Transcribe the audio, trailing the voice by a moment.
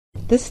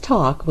This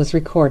talk was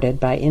recorded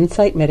by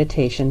Insight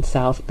Meditation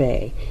South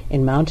Bay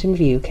in Mountain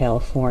View,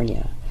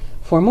 California.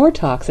 For more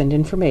talks and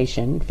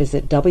information,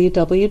 visit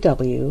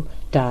www.imsb.org.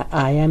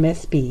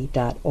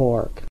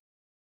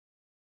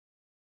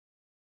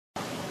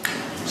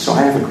 So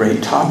I have a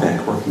great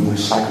topic, working with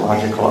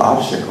psychological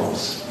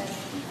obstacles.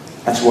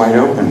 That's wide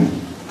open.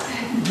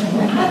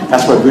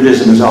 That's what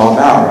Buddhism is all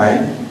about, right?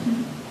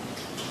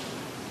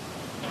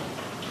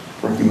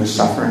 Working with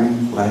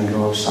suffering, letting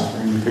go of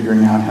suffering,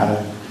 figuring out how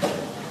to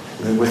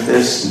live with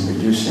this and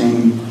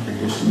reducing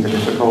the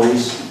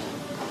difficulties,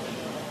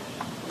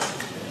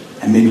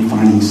 and maybe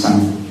finding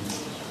some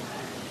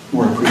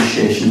more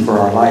appreciation for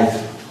our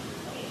life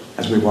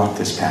as we walk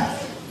this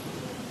path.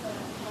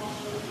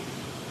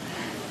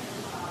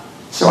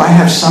 So I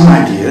have some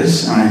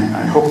ideas, and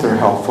I hope they're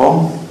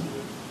helpful.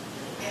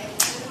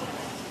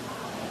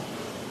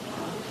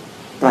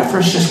 But I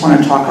first just want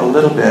to talk a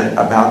little bit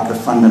about the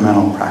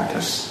fundamental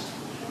practice,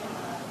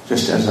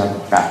 just as a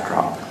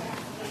backdrop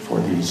for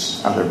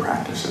these other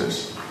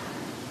practices.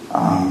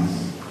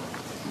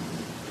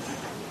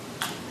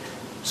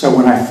 So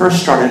when I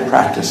first started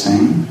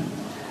practicing,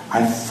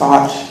 I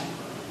thought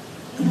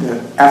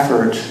the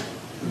effort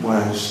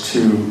was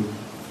to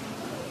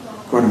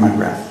go to my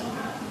breath,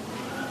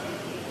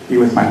 be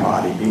with my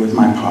body, be with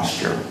my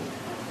posture.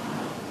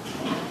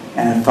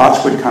 And if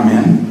thoughts would come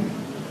in,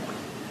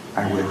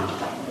 I would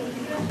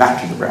go back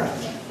to the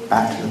breath,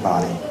 back to the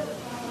body.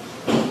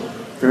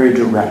 Very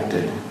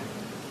directed,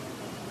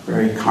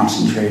 very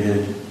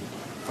concentrated,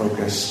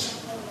 focused.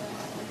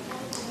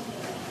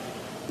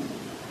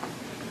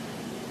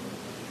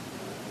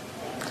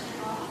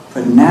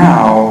 But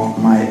now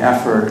my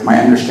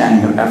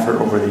understanding of effort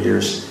over the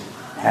years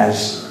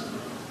has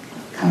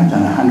kind of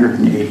done a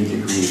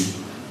 180-degree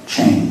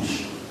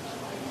change.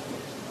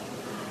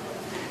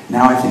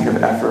 Now I think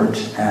of effort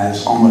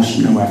as almost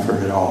no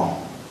effort at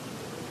all.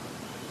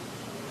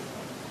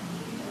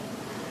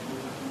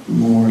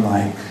 More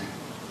like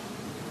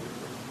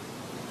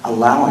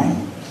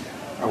allowing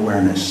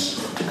awareness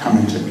to come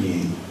into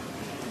being.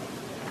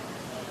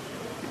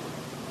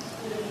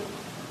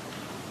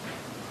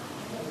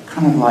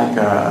 Kind of like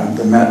a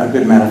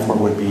good metaphor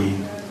would be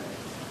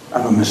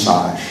of a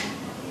massage.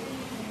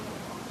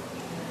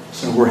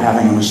 So we're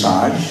having a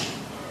massage,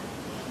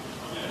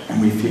 and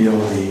we feel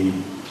the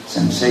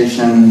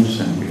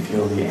sensations, and we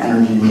feel the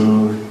energy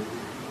move,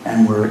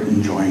 and we're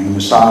enjoying the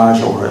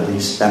massage, or at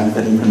least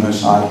benefiting from the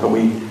massage, but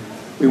we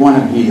want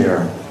to be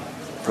there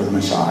for the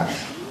massage.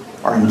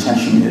 Our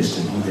intention is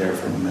to be there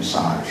for the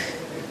massage.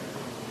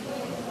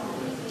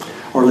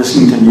 Or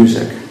listening to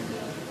music.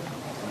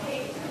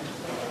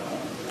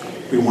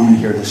 We want to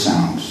hear the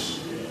sounds.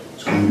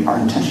 So our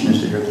intention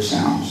is to hear the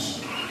sounds.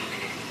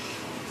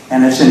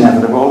 And it's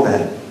inevitable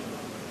that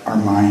our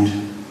mind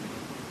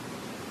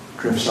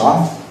drifts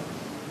off.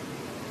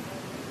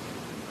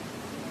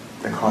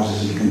 The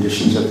causes and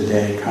conditions of the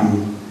day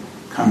come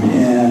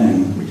in,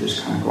 and we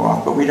just kind of go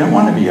off. But we don't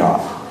want to be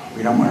off.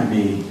 We don't want to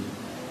be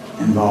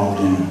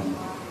involved in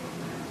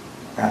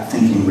that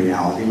thinking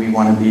reality. We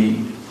want to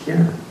be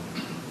here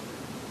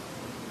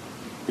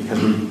because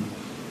we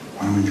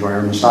want to enjoy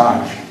our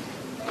massage.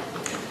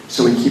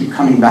 So we keep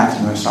coming back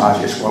to the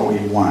massage. It's what we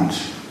want.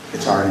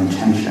 It's our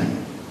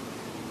intention.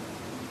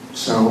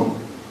 So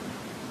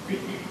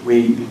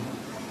we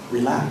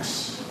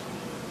relax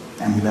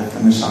and we let the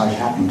massage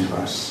happen to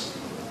us.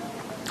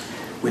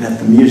 We let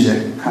the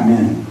music come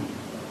in.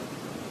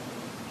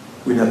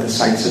 We let the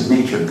sights of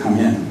nature come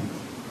in.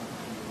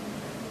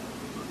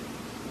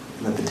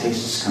 We let the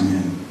tastes come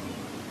in.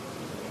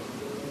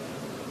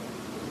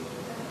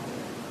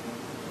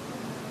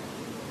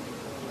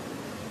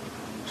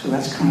 So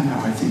that's kind of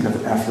how I think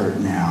of effort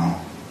now,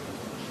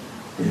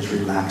 is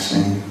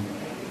relaxing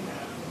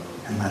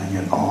and letting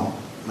it all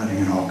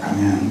come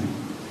in.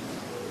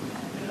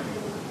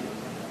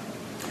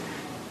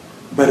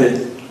 But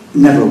it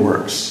never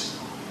works.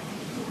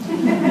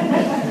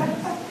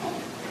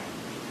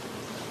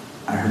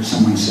 I heard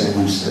someone say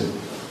once that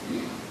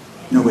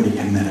nobody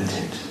can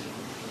meditate.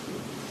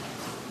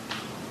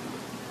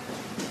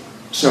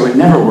 So it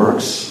never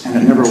works, and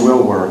it never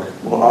will work.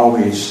 We'll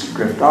always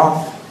drift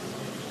off,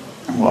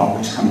 and we'll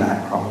always come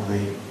back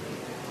probably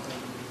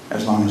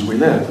as long as we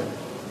live,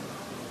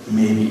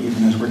 maybe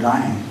even as we're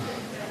dying.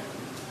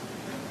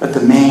 But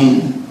the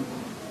main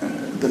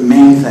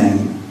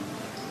thing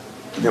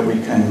that we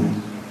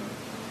can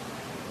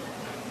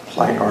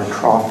plight our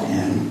trough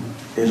in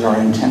is our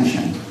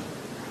intention.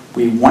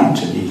 We want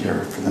to be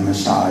here for the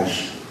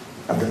massage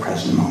of the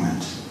present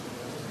moment.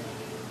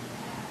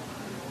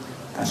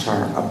 That's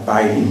our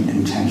abiding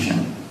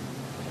intention.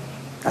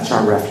 That's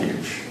our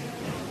refuge.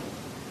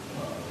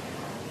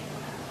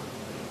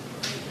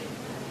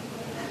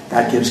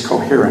 That gives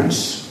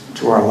coherence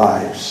to our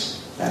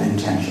lives, that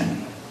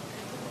intention.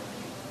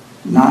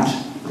 Not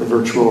the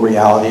virtual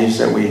realities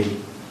that we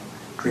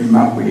dream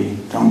up. We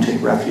don't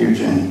take refuge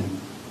in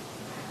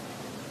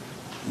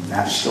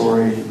that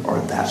story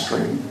or that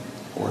story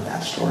or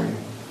that story.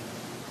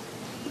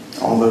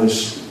 All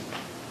those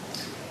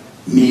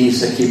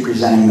me's that keep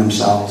presenting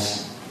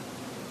themselves.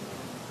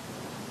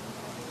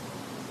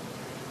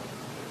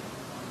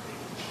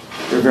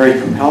 They're very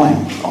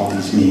compelling, all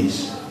these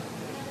me's.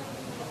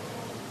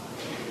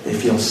 They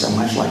feel so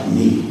much like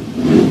me.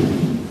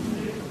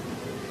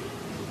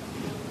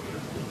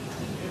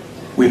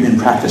 We've been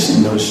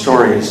practicing those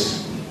stories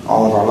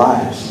all of our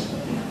lives.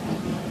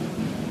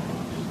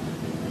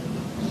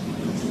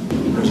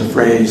 There's a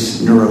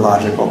phrase,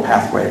 neurological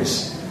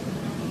pathways.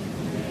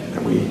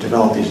 That we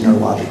develop these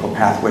neurological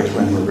pathways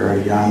when we're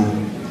very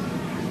young,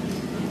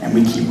 and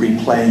we keep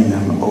replaying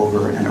them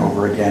over and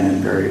over again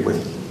and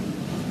with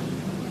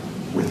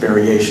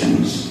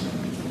variations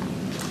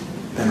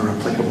that are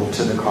applicable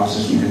to the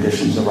causes and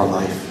conditions of our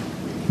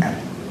life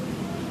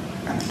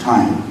at the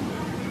time.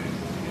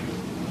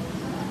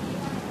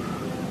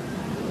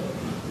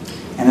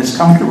 And it's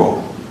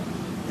comfortable.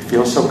 It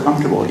feels so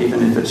comfortable,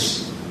 even if it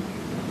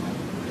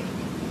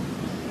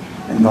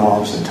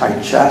involves a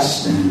tight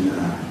chest and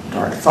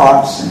dark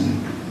thoughts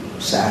and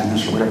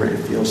sadness or whatever. It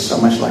feels so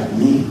much like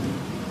me.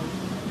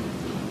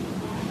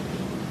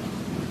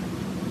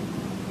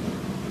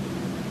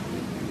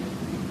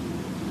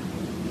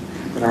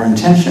 But our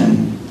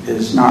intention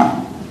is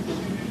not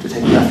to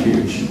take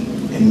refuge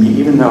in me,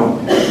 even though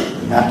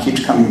that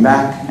keeps coming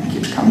back and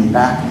keeps coming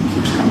back and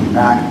keeps coming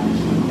back,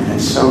 and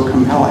it's so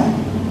compelling.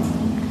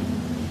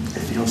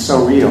 Feels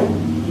so real.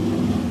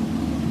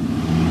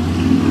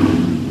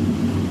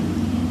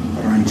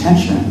 But our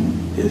intention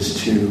is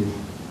to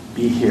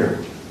be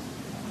here.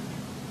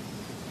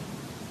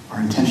 Our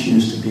intention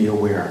is to be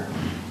aware.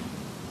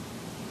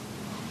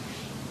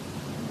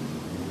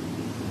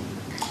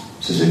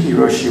 Suzuki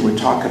Roshi would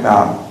talk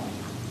about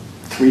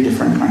 3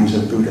 different kinds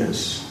of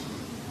Buddhas.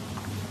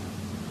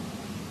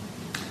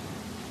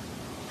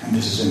 And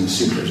this is in the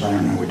sutras, I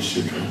don't know which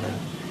sutra, but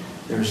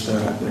there is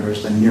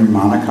the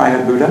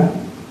Nirmanakaya Buddha.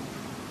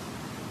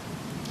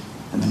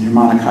 And the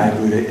Nirmanakaya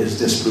Buddha is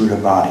this Buddha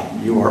body.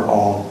 You are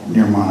all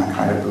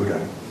Nirmanakaya Buddha.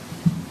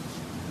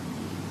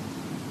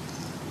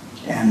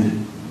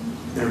 And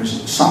there is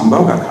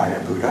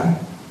Sambhogakaya Buddha,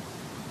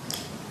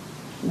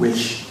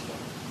 which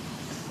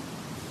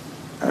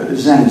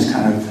Zen is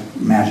kind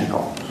of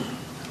magical.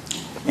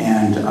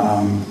 And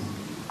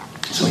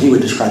so he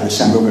would describe the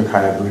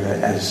Sambhogakaya Buddha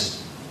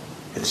as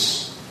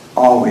it's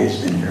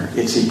always been here.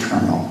 It's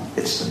eternal.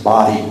 It's the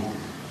body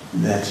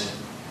that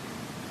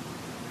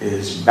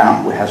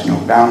has no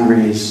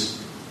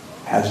boundaries,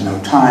 has no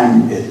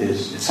time. It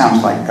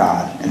sounds like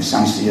God, and it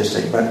sounds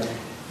theistic, but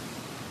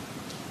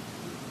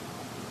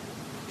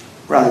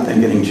rather than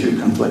getting too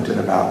conflicted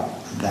about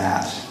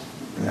that,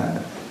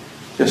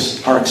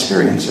 just our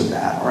experience of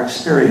that, our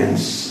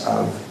experience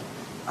of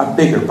a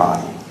bigger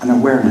body, an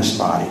awareness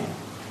body.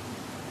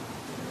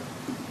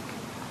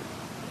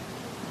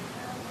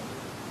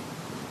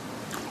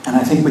 And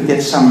I think we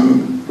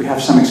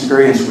have some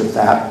experience with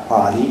that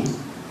body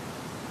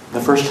the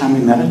first time we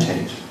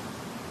meditate.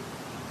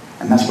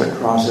 And that's what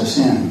draws us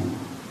in.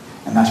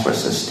 And that's what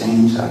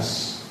sustains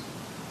us.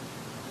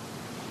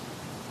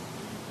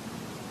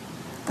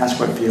 That's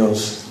what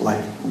feels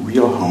like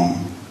real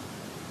home.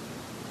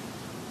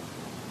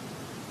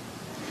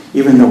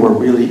 Even though we're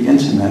really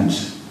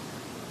intimate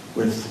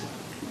with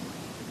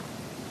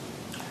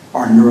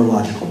our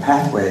neurological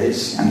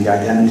pathways and the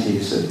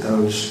identities that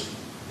those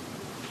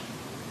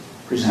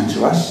present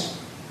to us,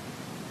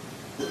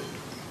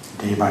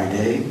 day by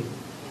day,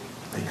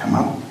 they come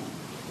up.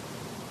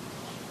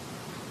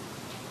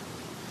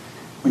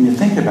 When you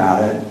think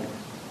about it,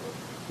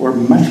 we're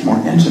much more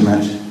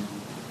intimate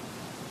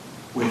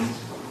with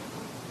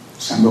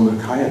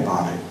Sambhogakaya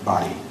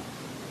body.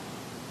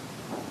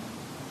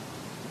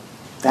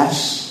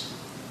 That's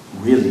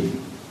really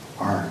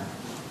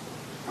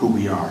who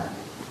we are,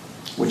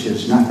 which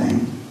is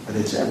nothing, but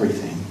it's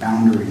everything,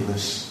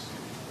 boundaryless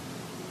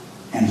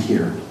and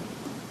here.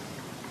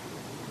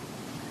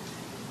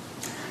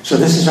 So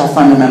this is our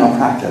fundamental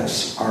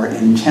practice, our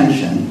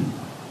intention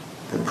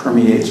that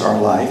permeates our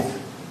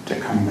life to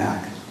come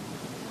back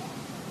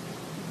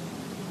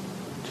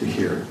to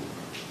here.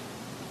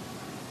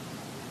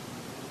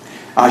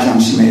 Ajahn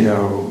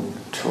Sumedho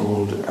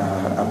told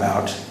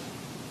about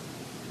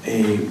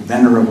a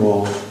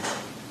venerable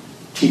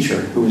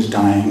teacher who was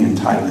dying in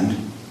Thailand.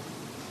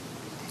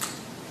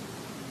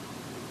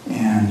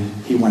 And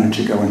he wanted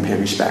to go and pay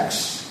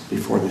respects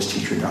before this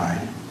teacher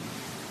died.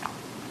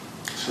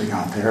 So he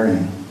got there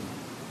and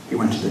he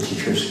went to the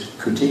teacher's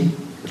kuti,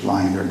 he was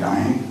lying there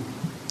dying.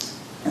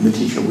 And the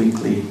teacher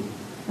weakly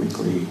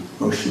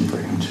motioned for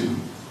him to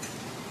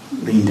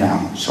lean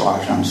down so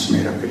Ajahn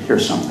Sumedho could hear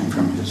something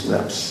from his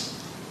lips.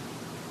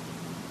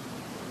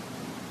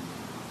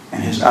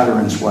 And his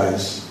utterance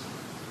was,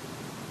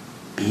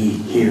 "Be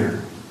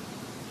here."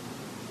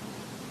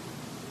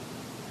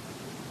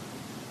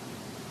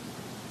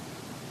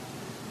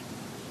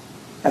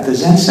 At the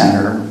Zen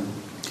Center,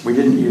 we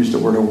didn't use the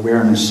word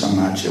awareness so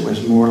much. It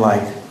was more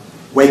like,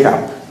 wake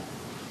up.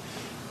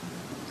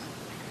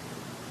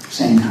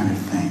 Same kind of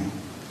thing,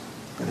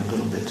 but a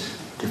little bit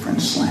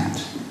different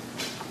slant.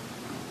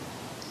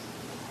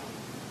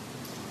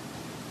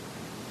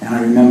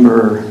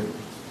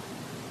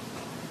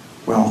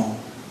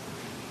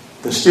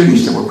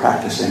 students that were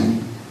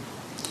practicing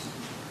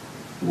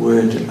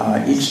would,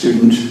 each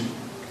student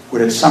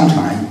would at some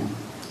time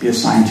be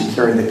assigned to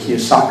carry the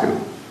kiyosaku.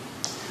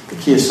 The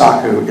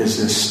kiyosaku is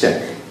this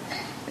stick,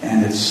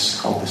 and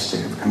it's called the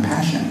stick of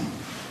compassion.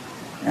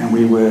 And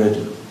we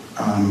would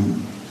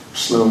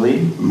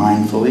slowly,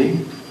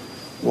 mindfully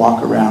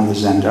walk around the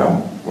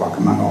zendo, walk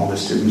among all the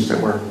students that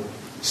were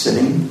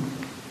sitting.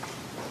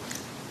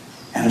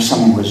 And if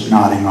someone was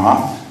nodding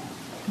off,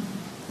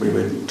 we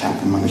would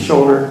tap them on the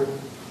shoulder,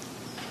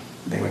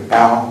 they would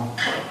bow,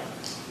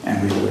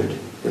 and we would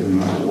give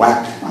them a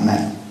whack on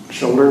that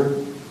shoulder.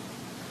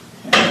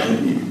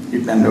 And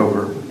you bend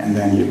over, and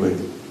then you would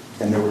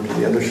bend over to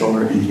the other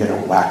shoulder, and you get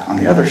a whack on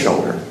the other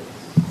shoulder.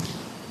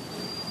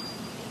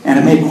 And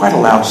it made quite a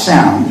loud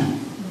sound,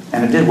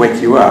 and it did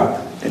wake you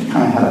up. It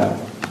kind of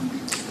had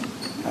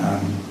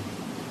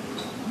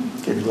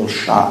gave you a little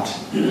shot,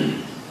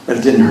 but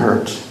it didn't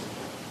hurt.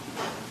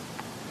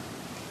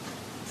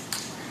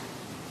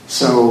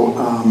 So,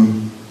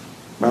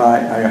 but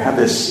I have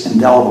this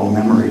indelible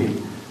memory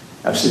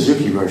of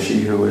Suzuki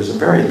Roshi, who was a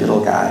very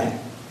little guy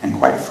and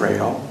quite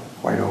frail,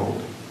 quite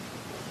old,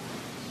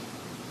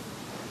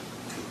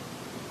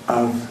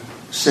 of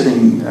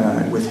sitting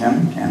with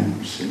him,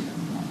 and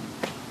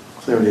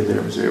clearly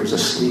there was a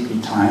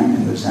sleepy time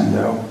in the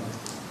zendo,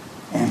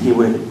 and he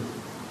would,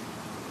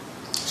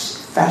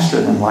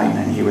 faster than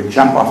lightning, he would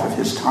jump off of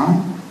his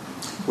tongue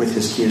with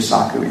his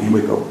kiyosaku, and he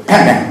would go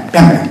bam, bam,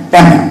 bam, bam,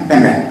 bam,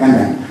 bam, bam, bam,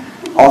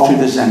 bam, all through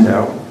the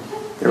zendo.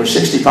 There were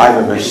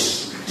 65 of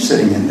us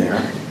sitting in there,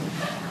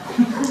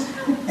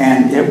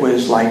 and it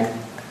was like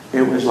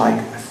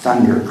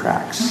thunder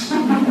cracks,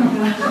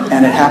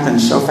 and it happened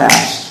so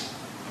fast.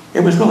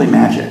 It was really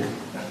magic.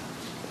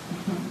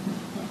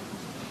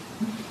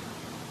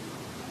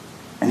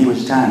 And he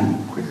was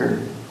done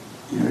quicker.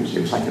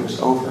 It was like it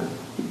was over.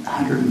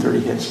 130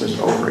 hits was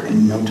over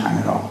in no time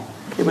at all.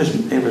 It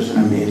was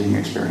an amazing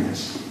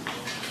experience.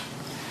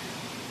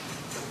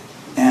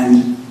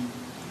 And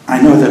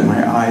I know that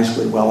my eyes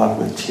would well up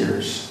with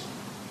tears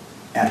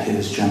at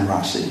his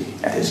generosity,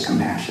 at his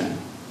compassion.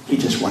 He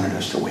just wanted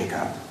us to wake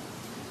up.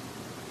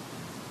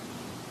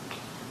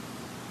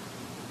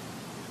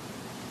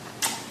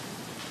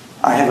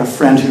 I have a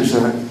friend who's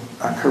a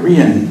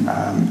Korean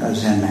a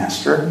Zen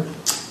master,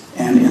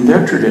 and in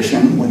their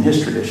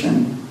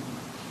tradition,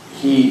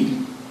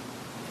 he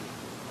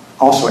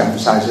also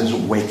emphasizes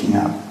waking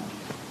up.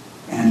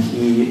 And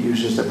he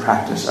uses the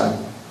practice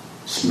of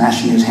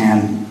smashing his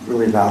hand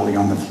really loudly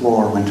on the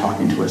floor when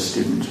talking to a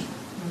student.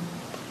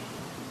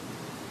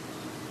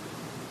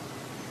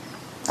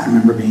 I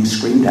remember being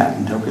screamed at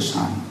in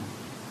Dokusan.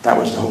 That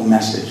was the whole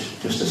message,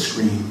 just a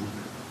scream.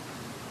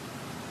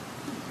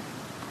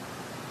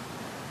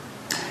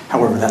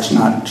 However, that's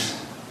not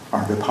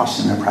our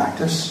Vipassana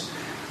practice.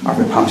 Our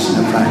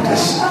Vipassana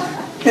practice,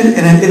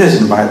 and it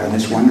isn't violent,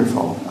 it's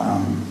wonderful.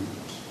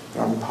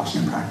 Our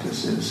Vipassana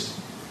practice is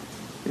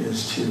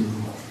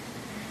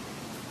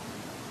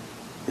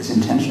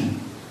intention,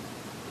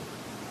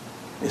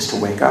 is to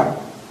wake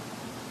up,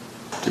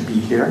 to be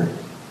here,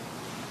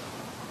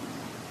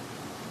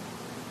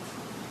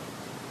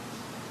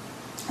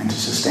 and to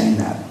sustain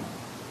that,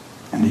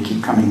 and to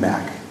keep coming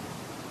back,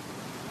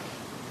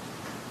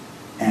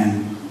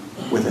 and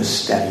with a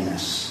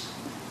steadiness.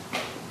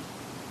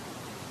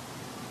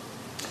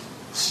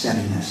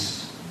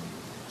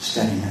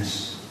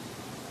 Steadiness.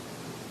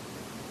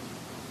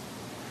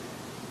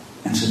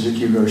 And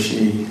Suzuki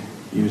Roshi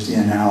used the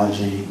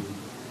analogy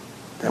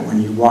that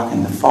when you walk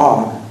in the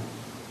fog,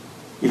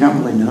 you don't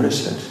really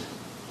notice it.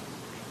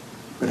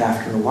 But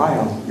after a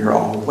while, you're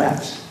all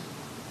wet.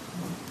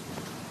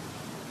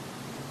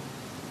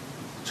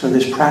 So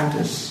this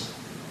practice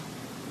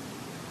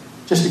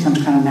just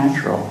becomes kind of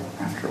natural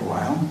after a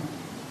while.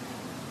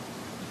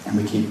 And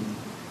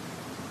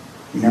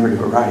we never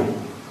do it right,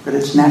 but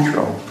it's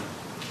natural.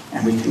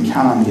 And we can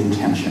count on the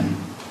intention.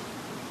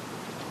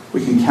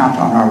 We can count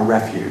on our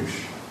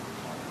refuge.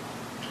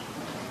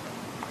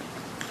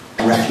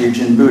 Refuge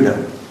in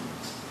Buddha,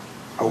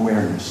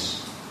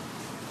 awareness.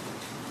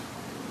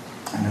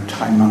 I know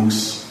Thai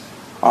monks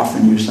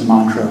often use the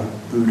mantra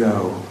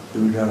Buddho,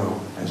 Buddho,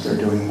 as they're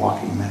doing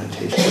walking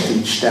meditation. With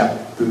each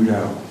step,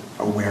 Buddho,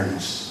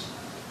 awareness.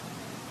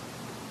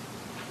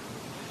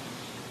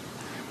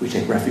 We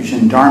take refuge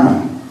in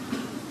Dharma,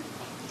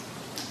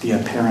 the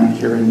apparent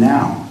here and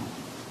now.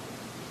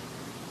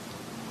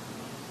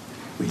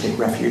 We take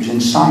refuge in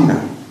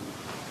Sangha,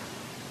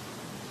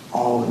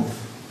 all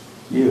of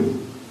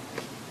you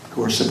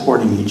who are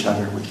supporting each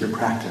other with your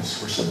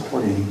practice. We're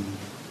supporting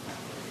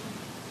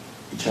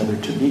each other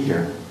to be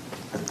here.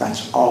 But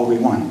that's all we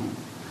want.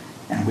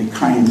 And we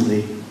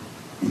kindly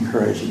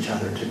encourage each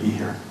other to be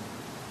here.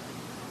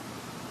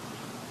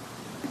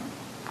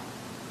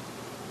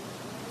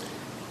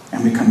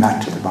 And we come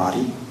back to the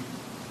body.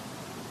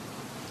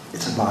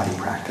 It's a body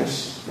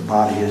practice. The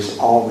body is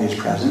always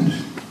present.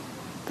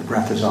 The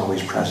breath is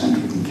always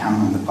present. We can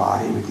count on the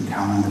body. We can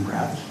count on the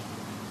breath.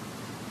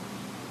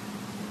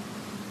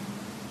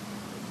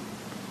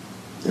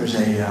 There's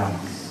a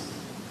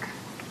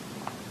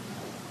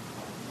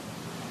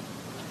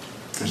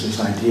there's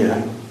this idea,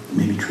 it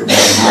may be true or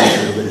not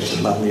true, but it's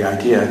a lovely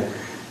idea,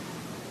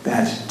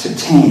 that to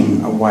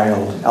tame a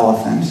wild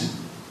elephant,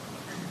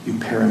 you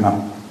pair him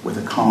up with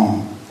a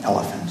calm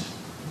elephant.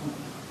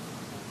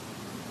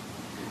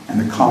 And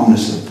the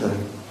calmness of the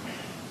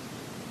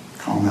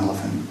calm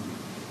elephant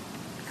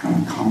kind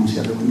of calms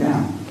the other one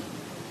down.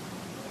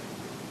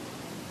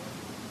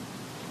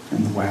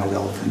 And the wild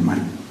elephant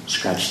might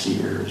scratch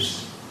the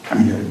ears.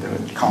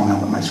 The calm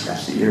elephant might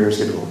scratch the ears,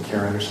 get a little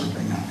carrot or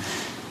something.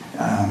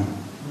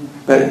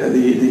 But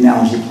the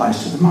analogy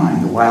applies to the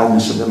mind, the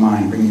wildness of the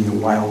mind, bringing the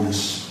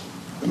wildness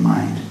of the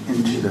mind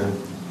into the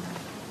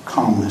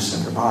calmness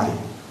of the body.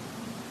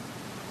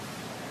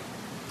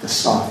 The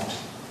soft,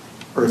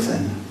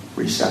 earthen,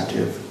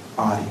 receptive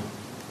body.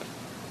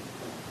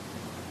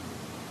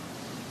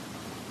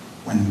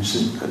 When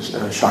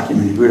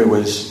Shakyamuni Buddha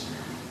was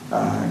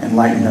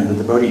enlightened under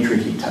the Bodhi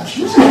tree, he touched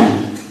his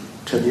hand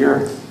to the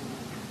earth.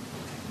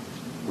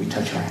 We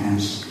touch our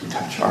hands, we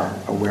touch our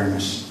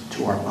awareness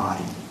to our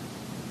body.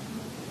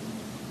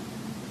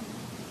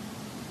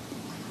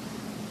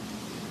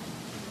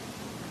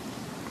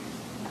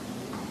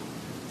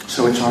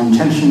 So it's our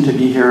intention to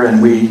be here,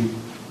 and we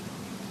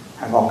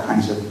have all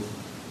kinds of,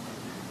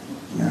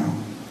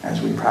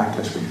 as we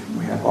practice,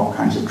 we have all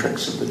kinds of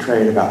tricks of the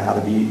trade about how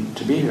to be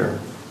here.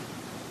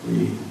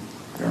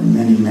 There are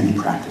many, many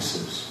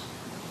practices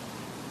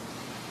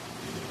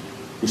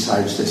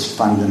besides this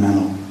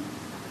fundamental,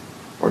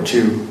 or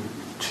to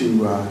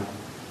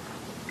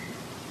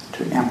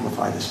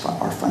amplify this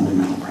our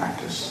fundamental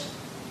practice.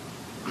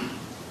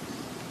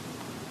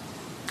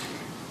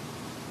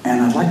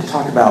 And I'd like to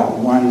talk about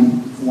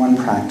one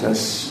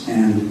practice,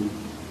 and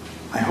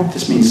I hope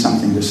this means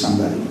something to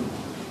somebody.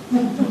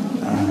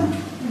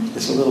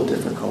 It's a little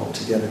difficult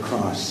to get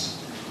across,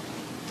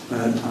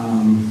 but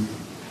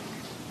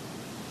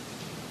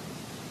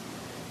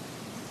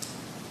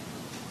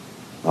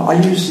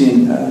I'll use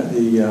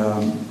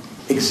the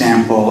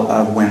example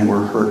of when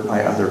we're hurt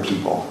by other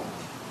people,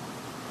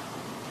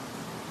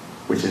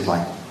 which is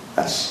like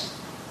us.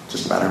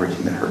 Just about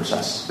everything that hurts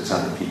us is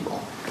other people.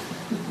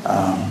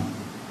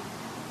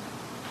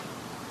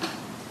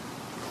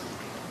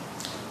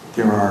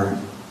 There are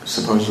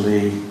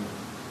supposedly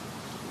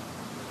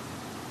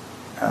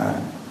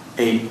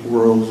 8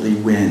 worldly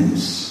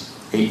winds,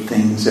 8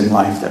 things in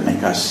life that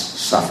make us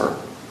suffer.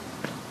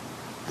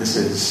 This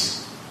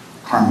is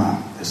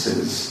karma. This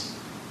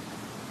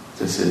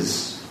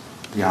is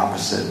the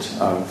opposite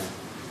of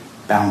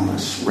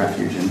boundless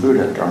refuge in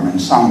Buddha, Dharma, and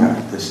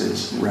Sangha. This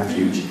is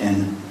refuge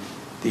in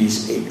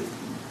these eight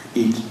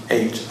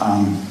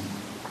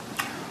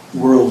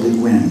worldly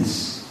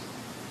winds,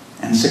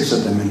 and 6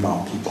 of them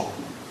involve people.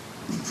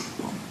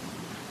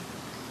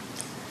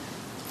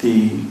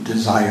 The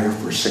desire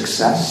for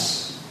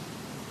success.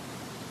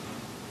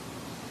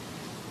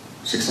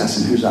 Success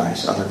in whose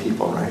eyes? Other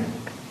people, right?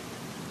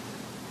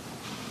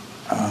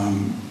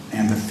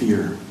 And the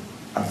fear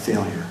of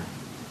failure.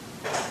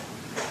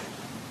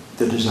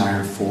 The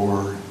desire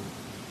for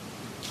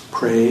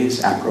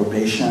praise,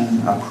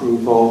 approbation,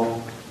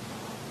 approval,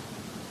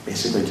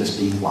 basically just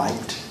being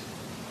liked.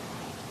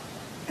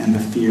 And the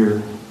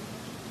fear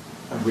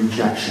of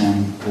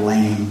rejection,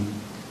 blame.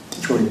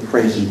 It's really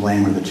praise and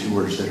blame are the 2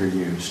 words that are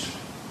used.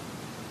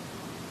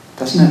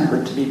 Doesn't it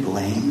hurt to be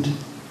blamed?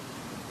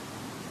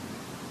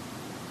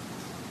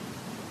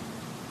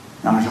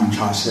 Ajahn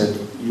Chah said,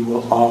 you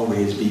will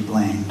always be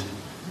blamed.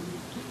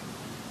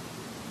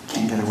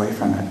 Can't get away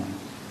from it.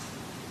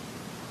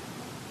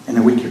 In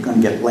a week you're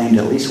going to get blamed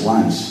at least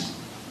once,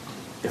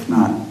 if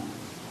not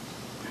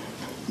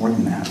more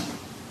than that.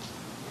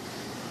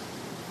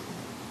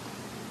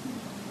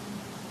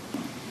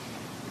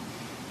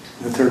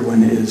 The third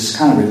one is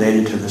kind of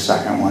related to the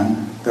second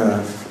one,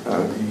 the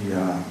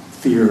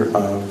fear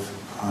of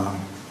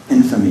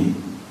infamy,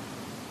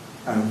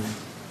 of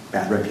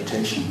bad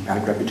reputation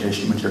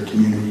with your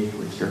community,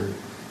 with your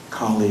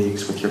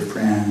colleagues, with your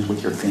friends,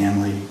 with your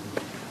family,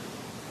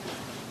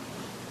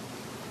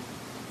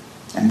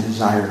 and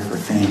desire for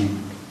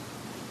fame,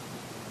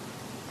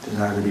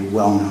 desire to be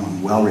well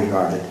known, well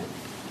regarded.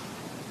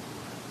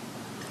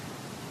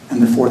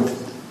 And the fourth,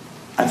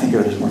 I think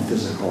of it as more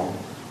physical,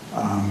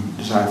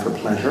 desire for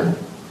pleasure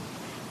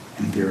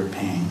and fear of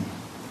pain.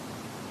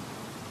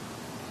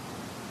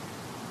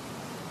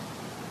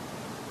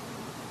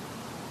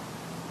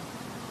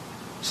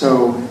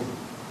 So,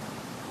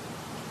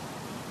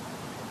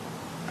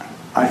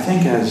 I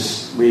think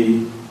as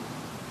we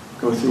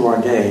go through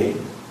our day,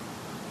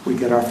 we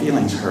get our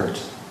feelings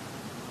hurt.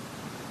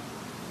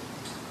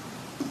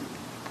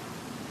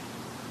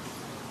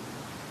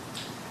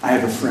 I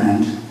have a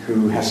friend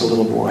who has a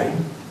little boy,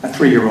 a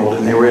 3-year-old,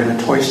 and they were in a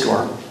toy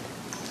store.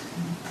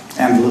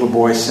 And the little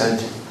boy said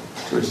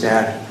to his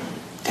dad,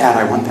 "Dad,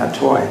 I want that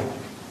toy."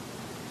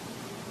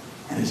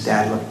 And his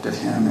dad looked at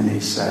him and he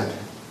said,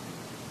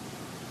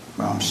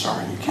 "Well, I'm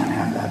sorry, you can't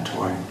have that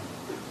toy."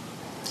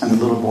 And the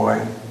little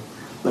boy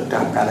looked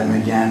up at him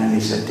again and he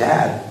said,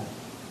 "Dad,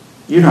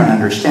 you don't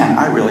understand.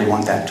 I really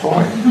want that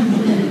toy."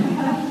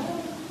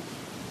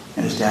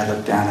 And his dad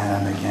looked down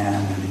at him again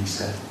and he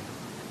said,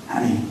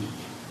 "Honey,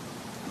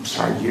 I'm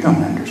sorry, you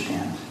don't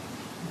understand.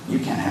 You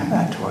can't have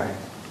that toy."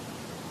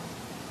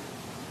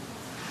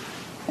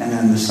 And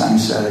then the son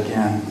said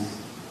again,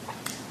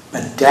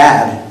 "But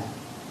Dad,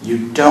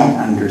 you don't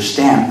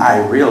understand. I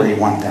really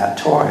want that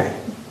toy."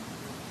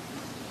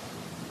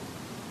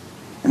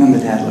 And then the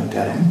dad looked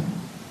at him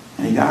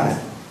and he got it.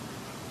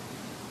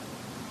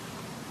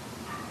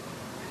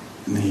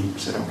 And then he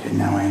said, "Okay,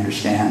 now I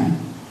understand."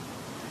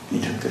 And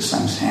he took the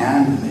son's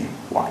hand and they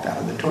walked out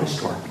of the toy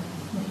store.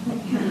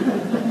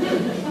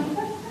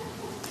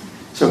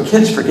 So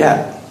kids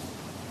forget,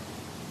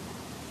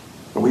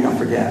 but we don't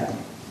forget.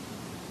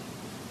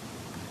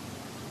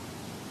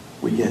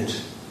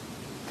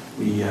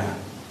 We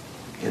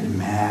get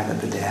mad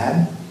at the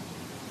dad.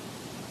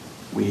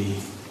 We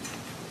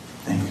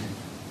think,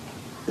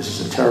 this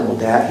is a terrible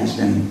dad. He's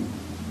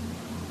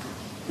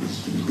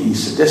being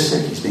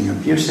sadistic. He's being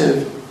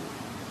abusive.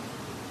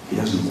 He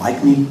doesn't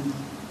like me.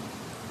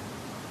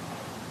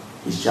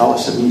 He's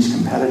jealous of me. He's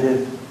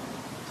competitive.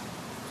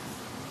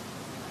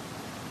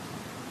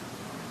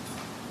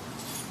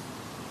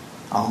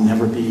 I'll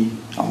never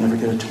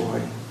get a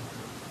toy.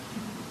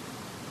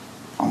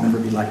 I'll never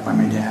be liked by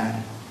my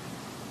dad.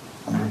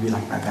 I'll never be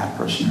liked by that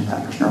person or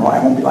that person. Or I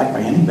won't be liked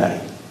by anybody,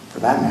 for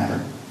that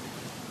matter.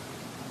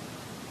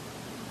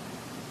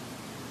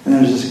 And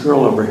there's this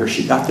girl over here.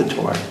 She got the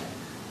toy.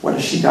 What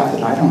has she got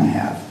that I don't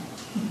have?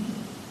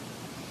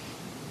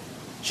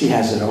 She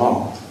has it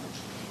all.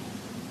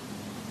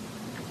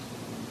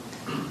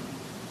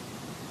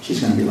 She's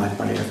going to be liked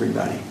by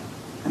everybody.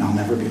 And I'll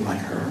never be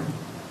like her.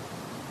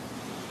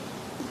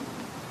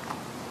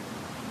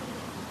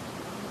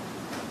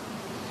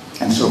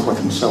 And so forth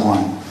and so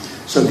on.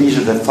 So these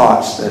are the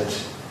thoughts that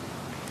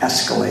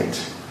escalate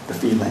the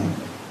feeling.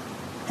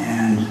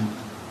 And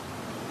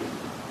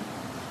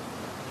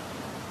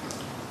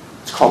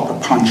it's called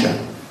papancha,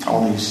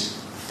 all these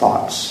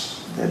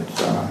thoughts that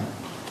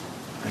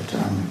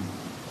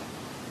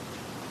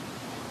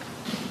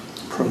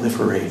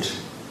proliferate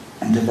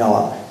and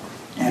develop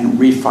and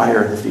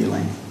refire the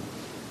feeling.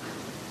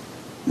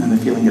 And then the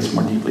feeling gets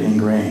more deeply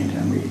ingrained,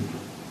 and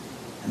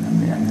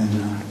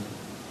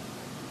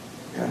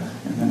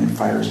then it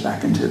fires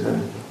back into the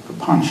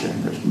papancha,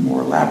 and there's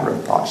more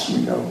elaborate thoughts, and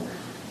we go.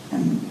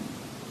 And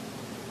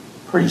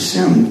pretty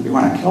soon we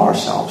want to kill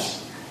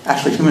ourselves.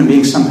 Actually, human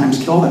beings sometimes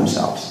kill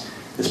themselves.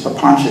 This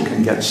papancha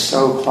can get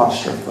so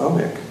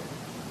claustrophobic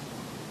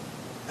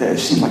that it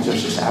seems like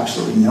there's just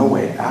absolutely no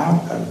way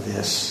out of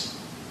this.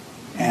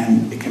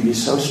 And it can be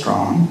so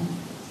strong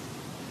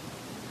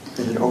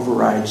that it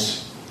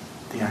overrides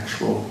the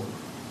actual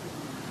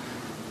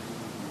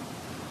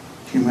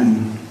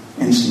human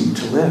instinct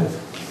to live.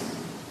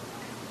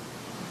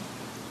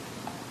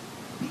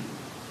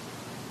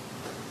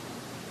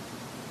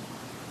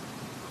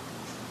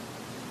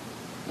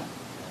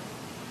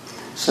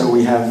 So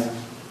we're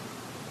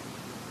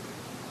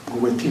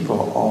with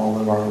people all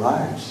of our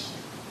lives.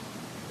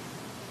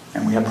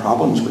 And we have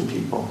problems with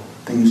people.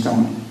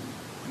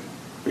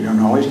 We don't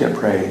always get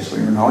praise. We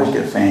don't always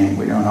get fame.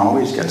 We don't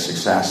always get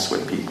success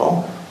with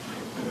people.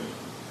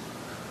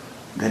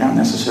 They don't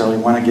necessarily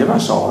want to give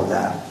us all of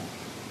that.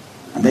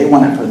 And they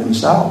want it for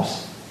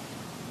themselves.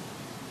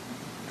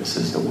 This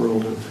is the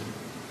world of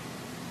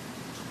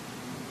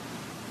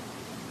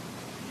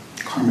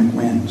karmic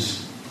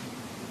winds.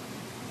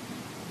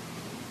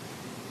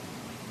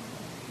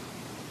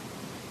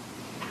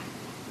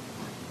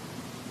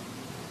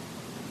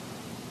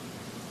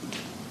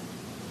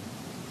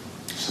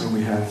 So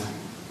we have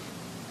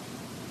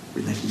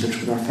relationships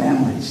with our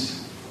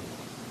families.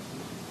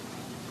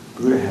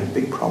 Buddha had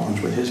big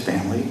problems with his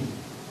family.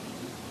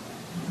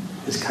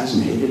 His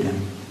cousin hated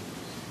him.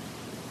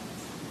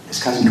 His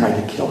cousin tried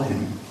to kill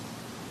him.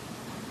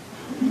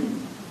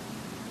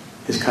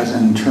 His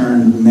cousin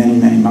turned many,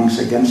 many monks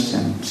against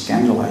him,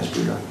 scandalized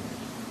Buddha.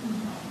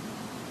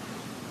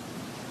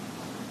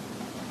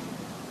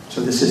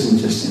 So this isn't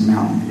just in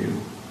Mountain View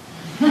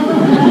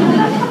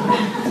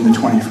in the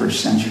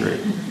 21st century.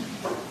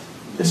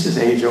 This is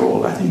age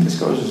old. I think this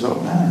goes as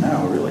old, I don't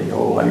know, really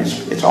old. I mean,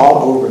 it's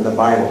all over the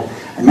Bible.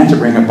 I meant to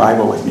bring a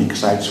Bible with me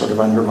because I'd sort of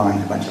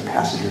underlined a bunch of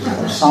passages of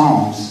the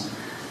Psalms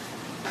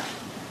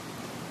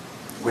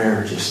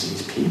where just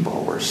these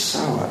people were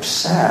so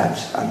upset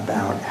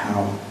about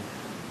how,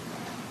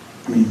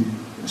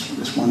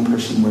 this one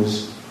person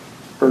was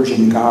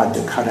urging God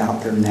to cut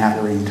out their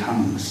nattering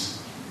tongues.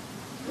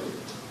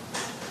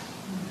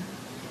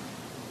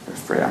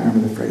 I remember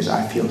the phrase,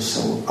 "I feel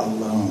so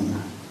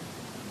alone."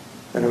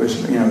 But it was,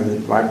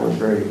 the Bible is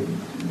very,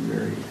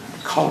 very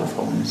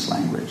colorful in its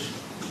language.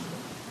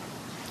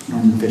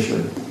 Norman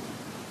Fisher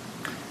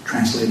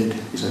translated,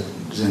 he's a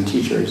Zen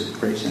teacher, he's a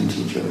great Zen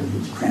teacher,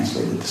 and he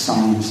translated the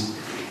Psalms.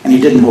 And he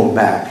didn't hold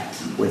back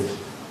with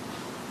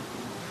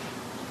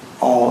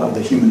all of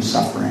the human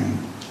suffering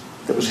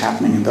that was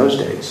happening in those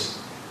days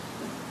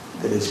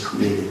that is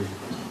created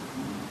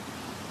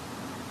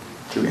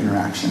through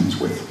interactions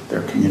with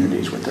their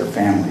communities, with their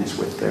families,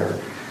 with their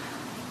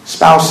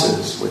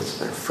spouses, with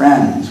their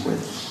friends,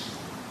 with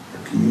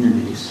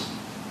communities,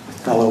 with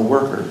fellow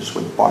workers,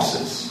 with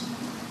bosses.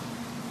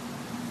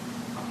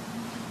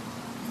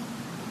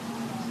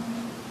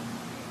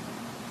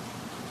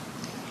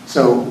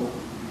 So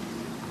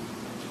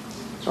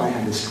I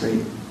had this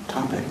great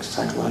topic,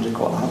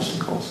 psychological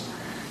obstacles.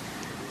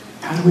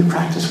 How do we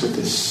practice with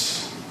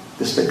this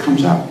that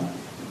comes up?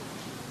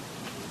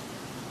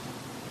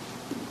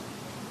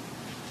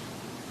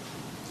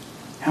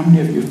 How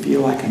many of you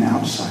feel like an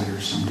outsider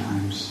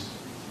sometimes?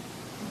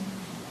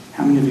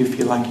 How many of you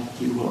feel like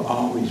you will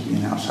always be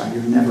an outsider?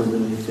 You never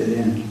really fit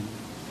in.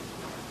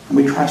 And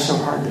we try so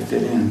hard to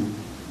fit in.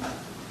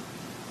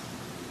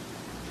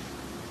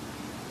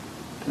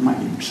 There might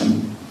be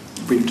some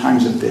brief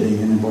times of fitting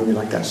in, and boy, we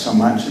like that so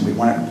much, and we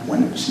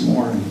want it some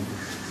more, and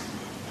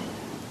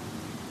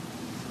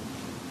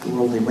the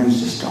worldly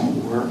winds just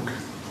don't work.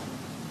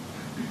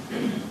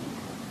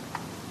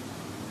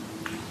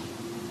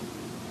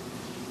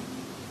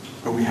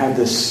 But we have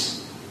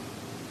this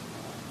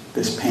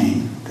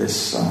pain,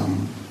 this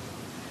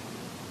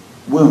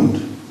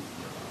wound,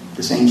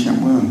 this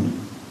ancient wound.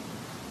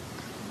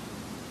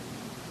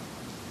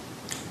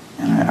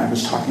 And I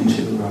was talking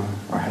to,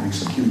 or having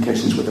some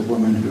communications with a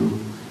woman who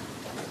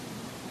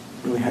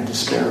really had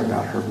despair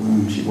about her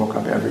wound. She woke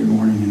up every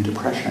morning in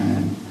depression,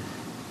 and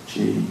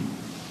she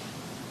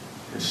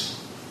just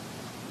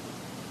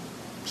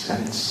said,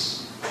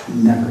 it's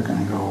never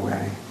going to go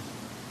away.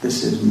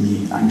 This is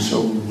me. I'm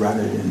so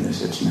rooted in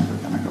this, it's never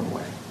going to go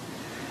away.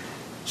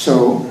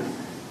 So,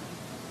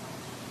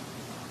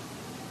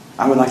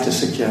 I would like to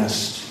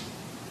suggest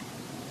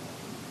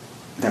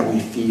that we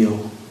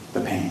feel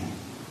the pain.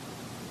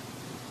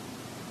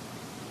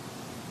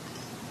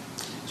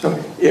 So,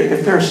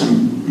 if there are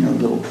some,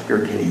 little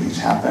irritating things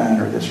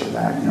happen, or this or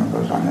that,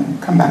 goes on, then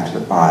come back to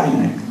the body,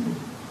 and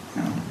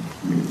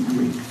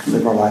we can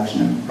live our lives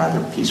in a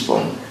rather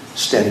peaceful,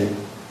 steady,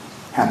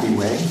 happy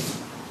way.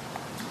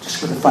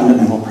 Just with a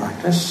fundamental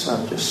practice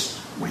of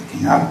just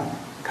waking up,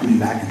 coming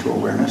back into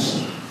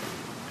awareness.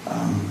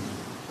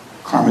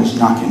 Karma is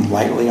knocking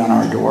lightly on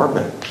our door,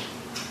 but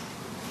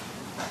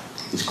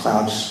these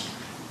clouds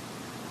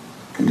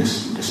can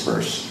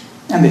disperse.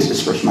 And they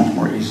disperse much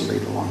more easily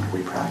the longer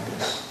we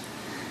practice.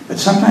 But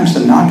sometimes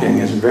the knocking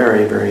is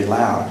very, very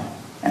loud,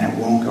 and it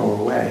won't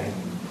go away.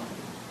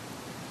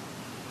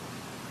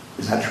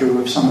 Is that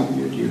true of some of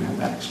you? Do you have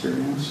that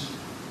experience?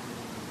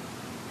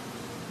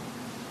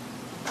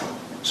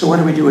 So what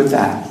do we do with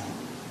that?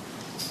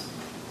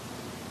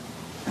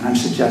 And I'm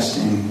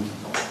suggesting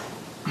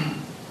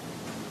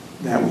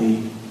that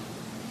we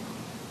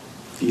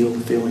feel the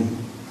feeling.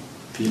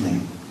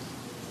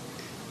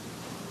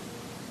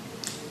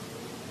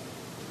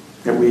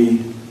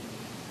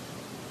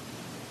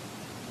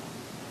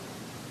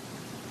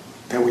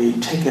 That we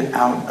take it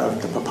out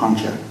of the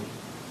papancha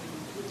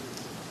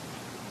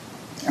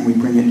and we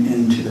bring it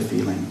into the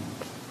feeling.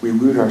 We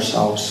root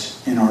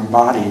ourselves in our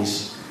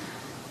bodies,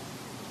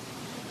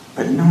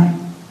 but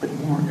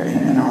more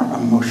in our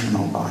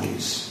emotional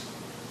bodies,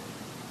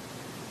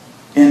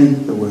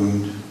 in the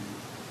wound,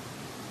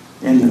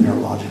 in the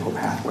neurological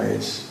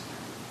pathways,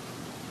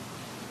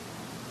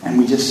 and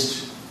we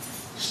just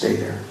stay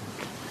there.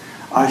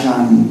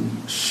 Ajahn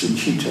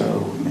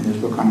Sucitto, in his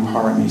book on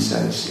Parami,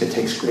 says, it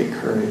takes great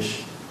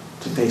courage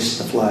to face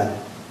the flood.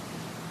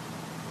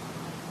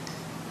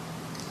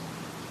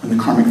 When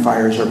the karmic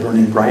fires are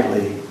burning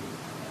brightly,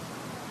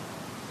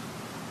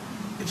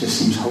 it just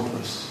seems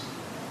hopeless.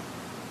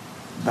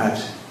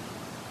 But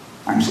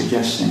I'm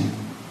suggesting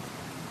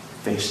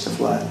face the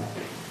flood.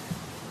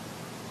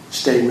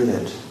 Stay with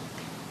it.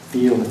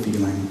 Feel the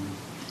feeling.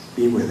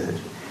 Be with it.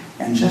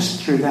 And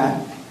just through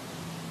that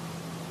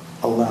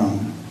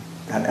alone,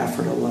 that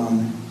effort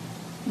alone,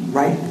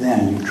 right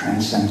then you've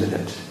transcended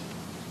it.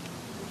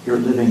 You're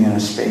living in a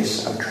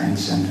space of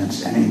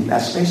transcendence. And in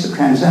that space of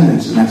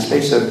transcendence, in that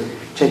space of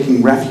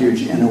taking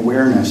refuge in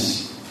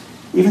awareness,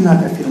 even though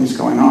that feeling's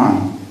going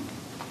on,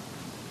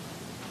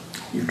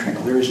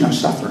 there is no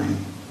suffering.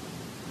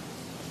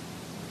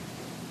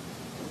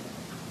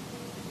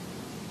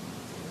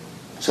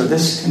 So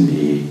this can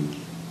be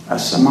a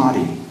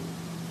samadhi,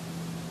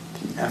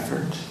 the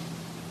effort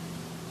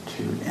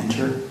to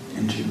enter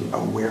into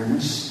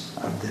awareness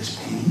of this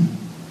pain,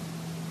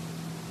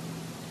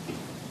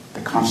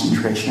 the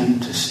concentration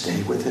to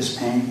stay with this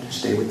pain, to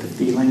stay with the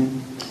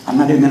feeling. I'm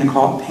not even going to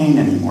call it pain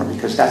anymore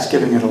because that's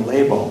giving it a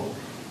label,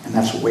 and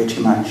that's way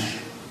too much.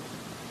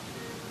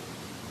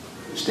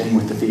 Staying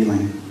with the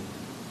feeling.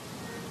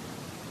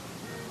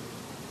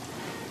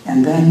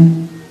 And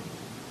then,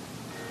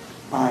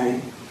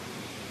 by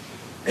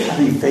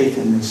having faith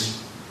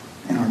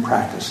in our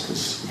practice,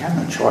 because we have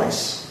no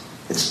choice.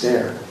 It's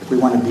there. If we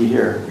want to be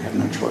here, we have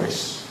no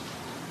choice.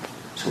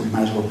 So we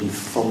might as well be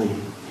fully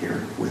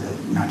here with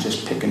it, not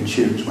just pick and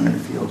choose when it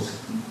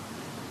feels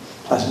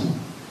pleasant.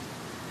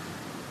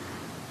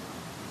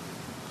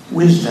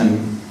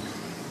 Wisdom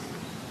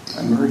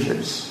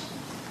emerges.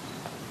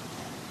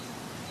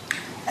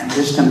 And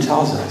wisdom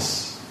tells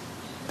us,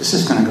 this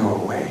is going to go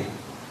away.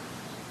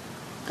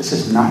 This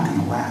is not going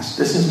to last.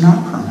 This is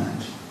not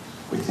permanent.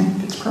 We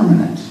think it's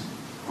permanent.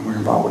 And we're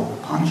involved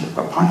with Pancha.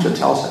 But Pancha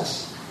tells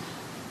us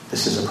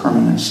this is a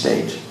permanent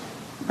state.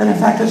 But in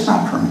fact, it's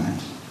not permanent.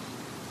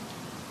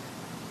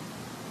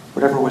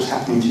 Whatever was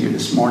happening to you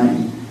this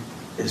morning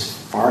is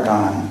far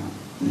gone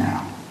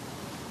now.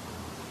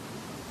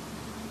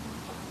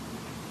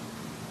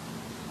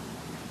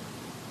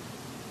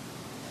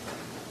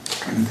 I'm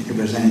trying to think if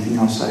there's anything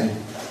else I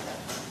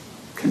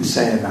can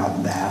say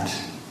about that.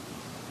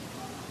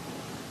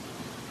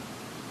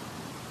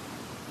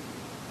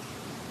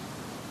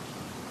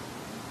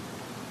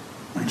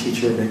 My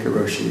teacher, Vika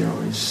Roshi,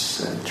 always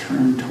said,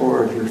 turn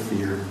toward your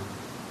fear.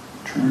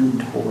 Turn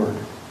toward.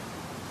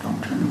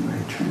 Don't turn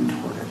away. Turn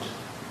toward it.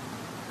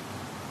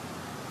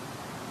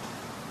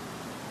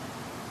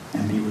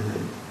 And be with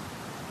it.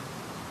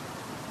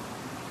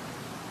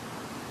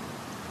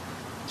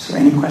 So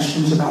any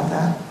questions about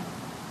that?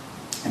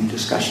 Any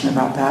discussion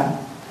about that?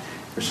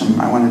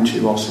 I wanted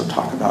to also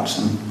talk about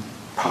some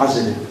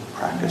positive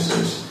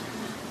practices.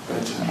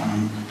 But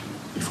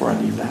before I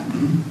leave that.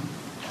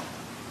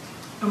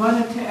 I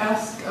wanted to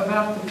ask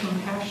about the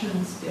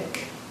compassion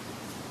stick.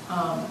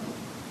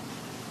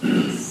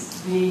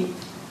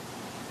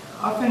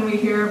 Often we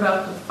hear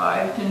about the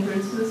 5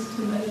 hindrances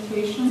to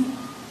meditation,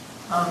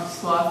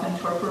 sloth and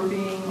torpor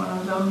being one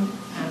of them,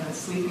 and the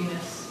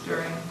sleepiness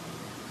during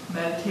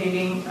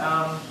meditating.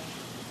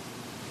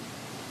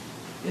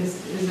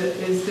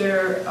 Is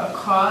there a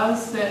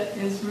cause that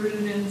is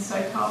rooted in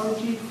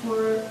psychology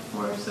for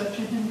such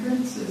a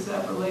hindrance? Is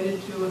that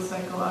related to a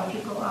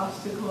psychological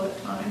obstacle at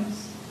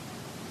times?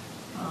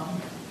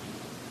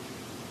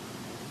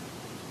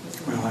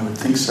 Well, I would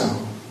think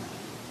so.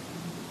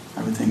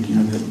 I would think,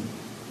 that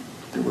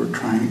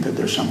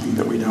there's something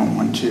that we don't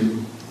want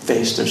to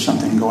face. There's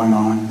something going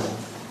on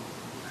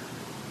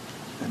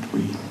that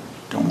we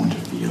don't want to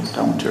feel,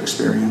 don't want to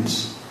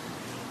experience.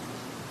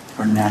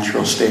 Our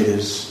natural state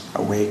is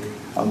awake,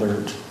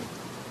 alert,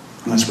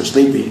 unless we're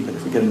sleepy. But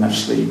if we get enough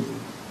sleep,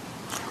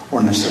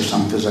 or unless there's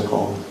some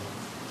physical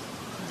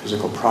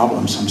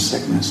problem, some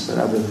sickness. But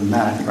other than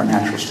that, I think our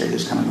natural state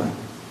is kind of a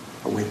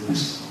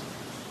awakeness.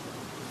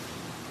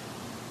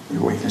 The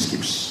awakeness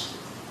keeps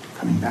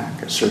coming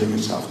back, asserting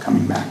itself,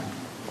 coming back.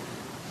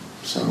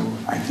 So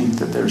I think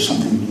that there's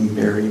something being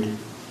buried.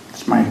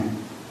 It's my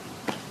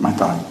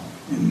thought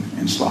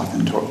in sloth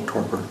and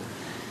torpor.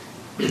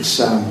 It's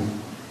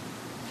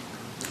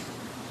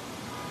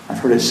I've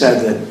heard it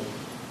said that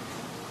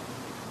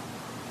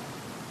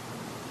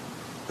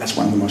that's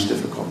one of the most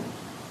difficult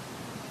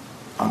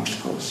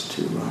obstacles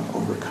to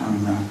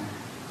overcome.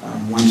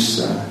 Once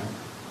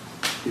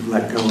you've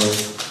let go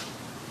of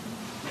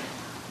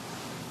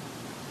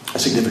a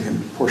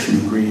significant portion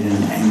of greed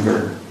and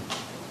anger,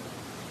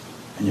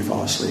 and you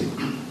fall asleep.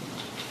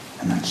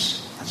 And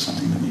that's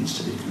something that needs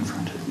to be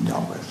confronted and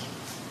dealt with.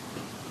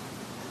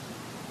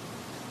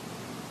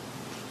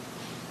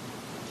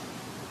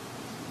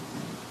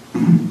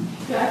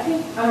 Yeah,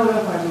 I don't know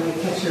if I'm going to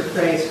catch your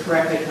phrase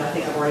correctly, because I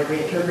think I've already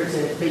reinterpreted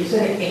it, but you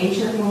said an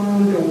ancient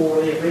wound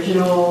or the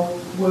original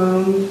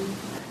wound?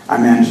 I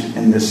meant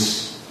in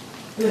this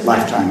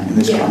lifetime, in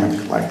this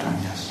karmic lifetime,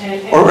 yes.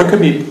 Or it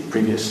could be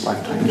previous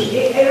lifetimes.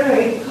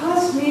 It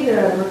caused me to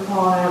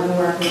recall, I don't know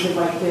where I think of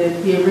like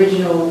the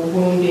original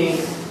wounding,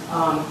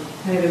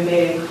 kind of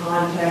made in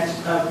context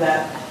of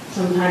that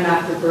sometime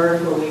after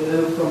birth where we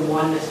move from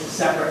oneness to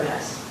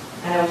separateness.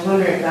 And I was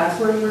wondering if that's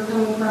where you were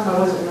coming from. I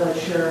wasn't really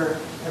sure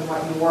of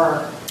what you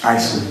were. I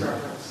see.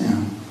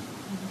 Yeah.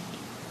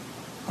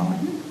 Oh,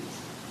 it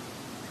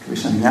could be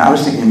something. I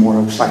was thinking more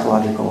of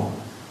psychological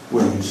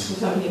wounds. So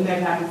something that may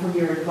have happened from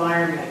your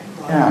environment.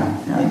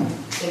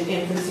 In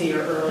infancy or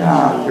early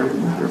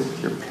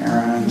childhood. Your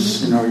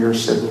parents, your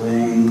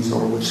siblings,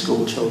 or with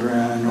school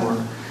children,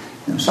 or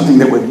something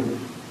that would,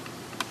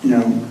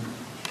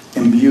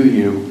 imbue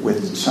you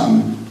with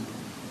some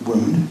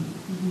wound,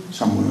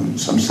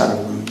 some set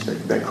of wounds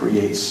that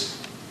creates,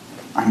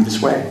 I'm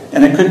this way.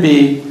 And it could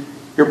be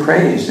you're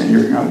praised and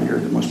you're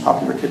the most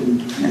popular kid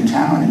in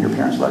town and your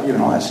parents love you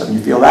and all that stuff, and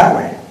you feel that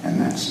way. And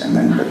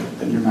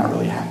then you're not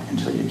really happy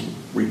until you keep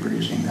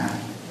reproducing that.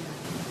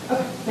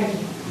 Okay, thank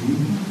you.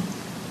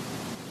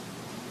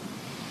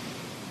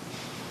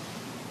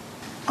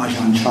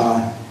 Ajahn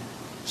Chah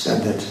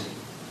said that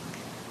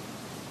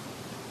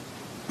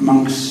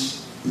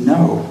monks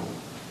know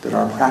that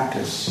all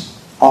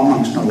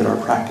monks know that our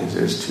practice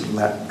is to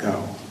let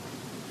go.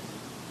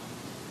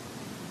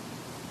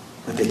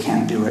 But they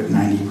can't do it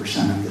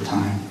 90% of the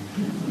time.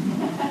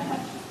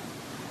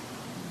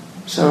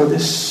 So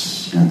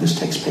this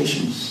takes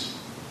patience,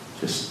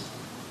 just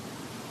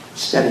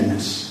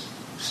steadiness,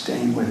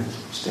 staying with.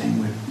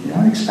 You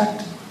don't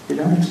expect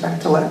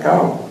to let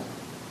go.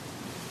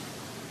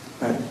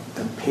 But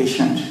the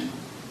patient,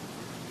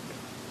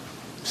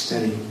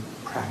 steady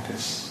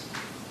practice.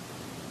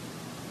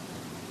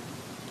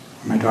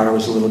 When my daughter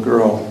was a little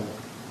girl,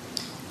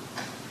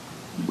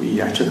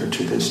 I took her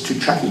to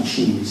Chuck E.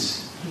 Cheese.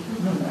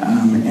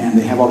 And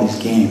they have all these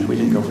games. We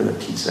didn't go for the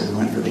pizza, we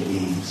went for the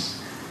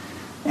games.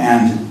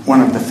 And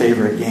one of the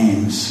favorite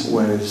games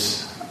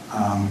was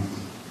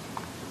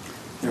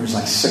there was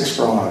like 6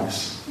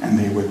 frogs, and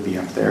they would be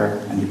up there,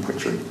 and you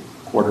put your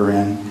quarter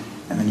in,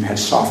 and then you had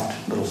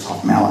little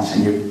soft mallets,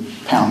 and you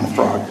pound the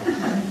frog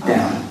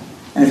down.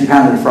 And if you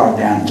pounded the frog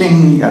down,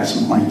 ding, you got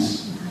some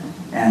points.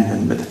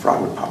 But the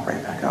frog would pop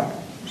right back up.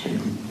 So you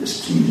can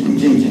just jing, jing,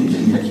 jing, jing,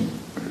 jing.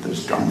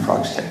 Those darn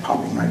frogs kept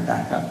popping right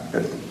back up.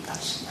 But that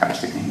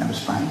was the game. That was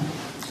fun.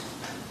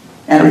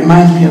 And it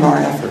reminds me of our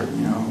effort.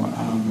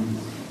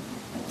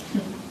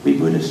 We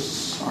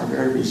Buddhists are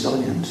very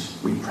resilient.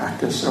 We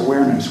practice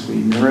awareness. We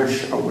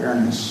nourish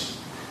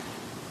awareness.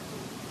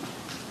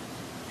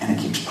 And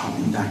it keeps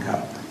popping back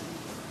up.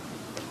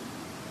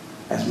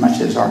 As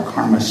much as our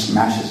karma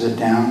smashes it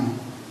down,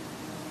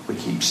 we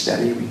keep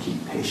steady, we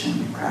keep patient,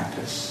 we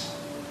practice.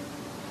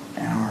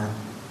 And our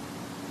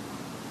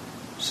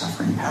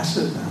suffering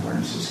passes, and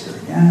awareness is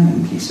here again,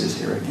 and peace is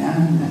here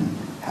again, and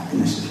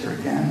happiness is here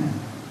again.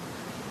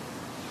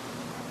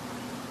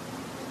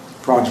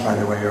 Frogs, by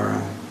the way, are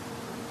a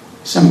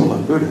symbol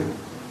of Buddha.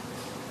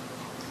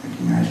 You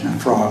can imagine a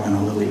frog on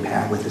a lily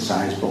pad with its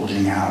eyes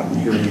bulging out and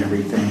hearing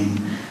everything,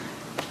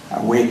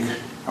 awake,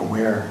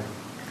 aware,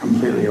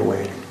 completely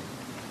awake.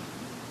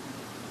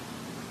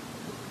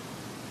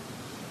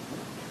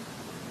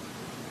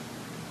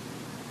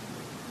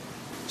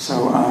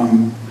 So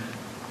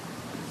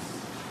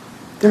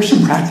there's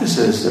some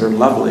practices that are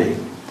lovely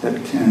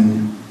that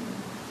can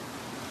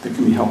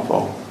be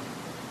helpful.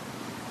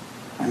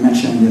 I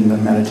mentioned in the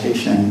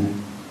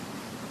meditation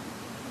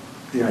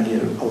the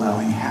idea of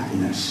allowing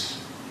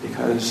happiness,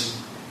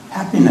 because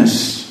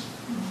happiness,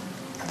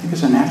 I think,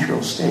 is a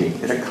natural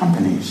state. It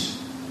accompanies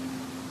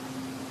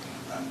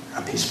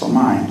a peaceful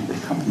mind. It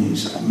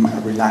accompanies a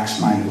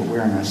relaxed mind of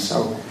awareness.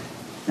 So,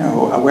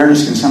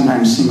 awareness can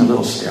sometimes seem a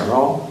little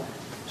sterile.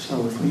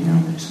 So if we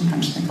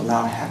sometimes think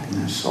allow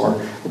happiness,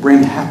 or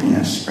bring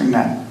happiness, bring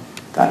that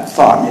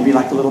thought, maybe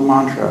like a little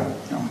mantra,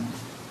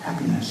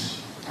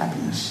 happiness,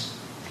 happiness.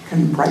 It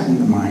can brighten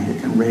the mind,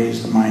 it can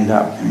raise the mind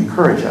up and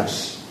encourage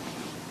us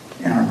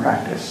in our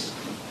practice.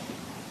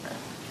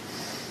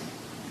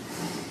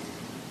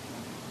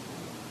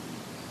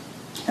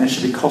 And it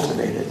should be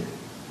cultivated.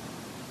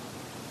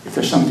 If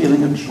there's some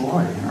feeling of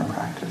joy in our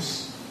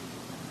practice,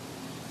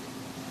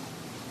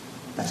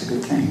 that's a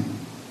good thing.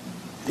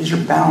 These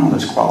are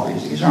boundless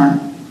qualities. These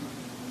aren't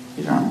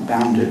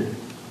bounded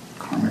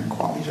karmic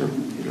qualities.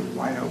 These are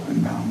wide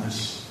open,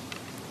 boundless.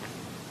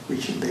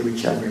 They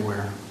reach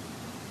everywhere.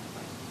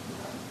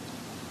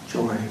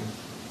 Joy.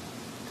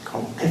 It's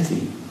called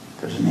pithy.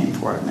 There's a name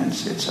for it, and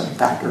it's a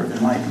factor of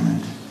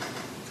enlightenment.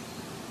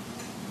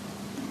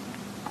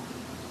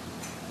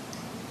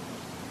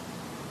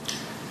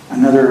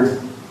 Another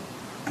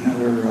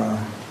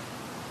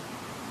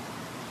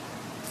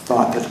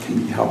thought that can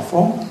be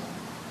helpful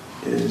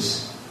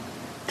is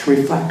to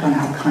reflect on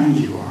how kind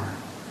you are.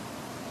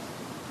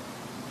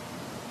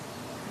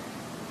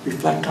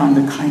 Reflect on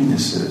the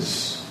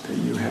kindnesses that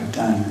you have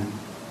done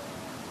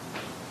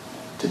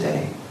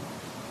today.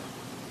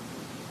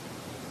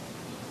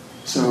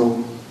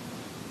 So,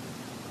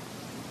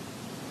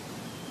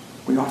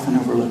 we often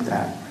overlook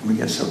that, and we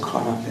get so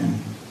caught up in,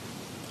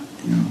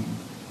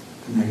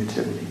 the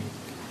negativity.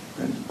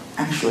 But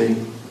actually,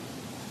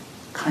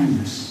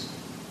 kindness.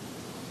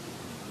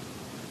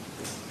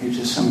 Maybe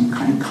just some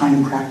kind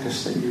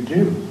practice that you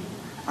do.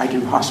 I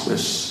do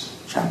hospice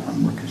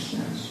chaplain work, as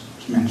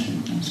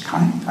mentioned. It's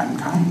kind. I'm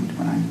kind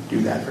when I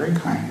do that, very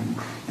kind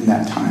in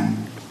that time.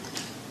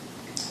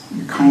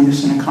 Your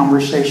kindness in a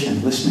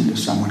conversation, listening to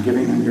someone,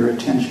 giving them your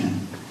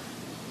attention.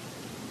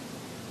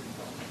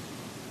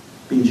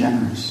 Being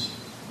generous.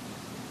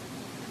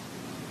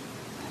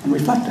 And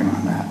reflecting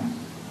on that.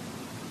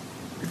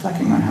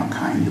 Reflecting on how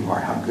kind you are,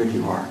 how good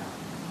you are.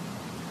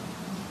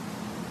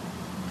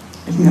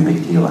 Making a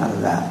big deal out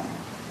of that.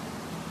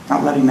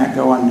 Not letting that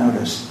go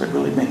unnoticed, but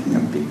really making a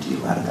big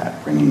deal out of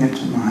that. Bringing it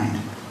to mind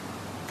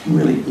can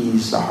really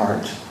ease the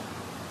heart.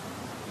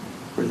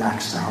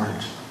 Relax the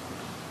heart.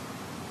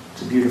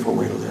 It's a beautiful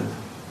way to live.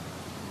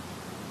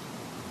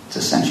 It's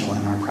essential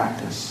in our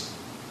practice.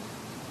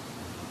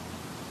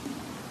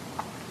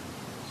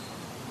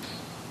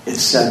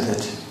 It's said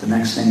that the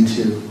next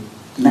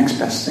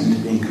best thing to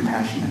being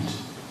compassionate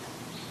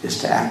is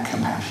to act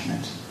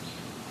compassionate.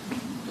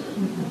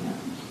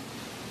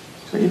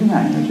 So even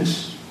that,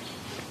 just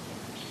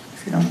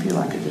if you don't feel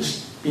like it,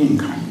 just being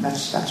kind.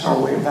 That's our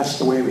way. That's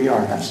the way we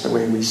are. That's the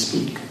way we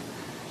speak.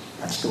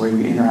 That's the way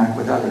we interact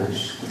with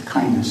others, with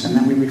kindness, and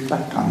then we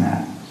reflect on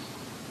that.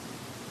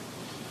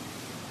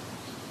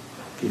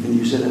 Even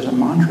use it as a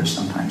mantra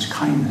sometimes.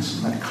 Kindness,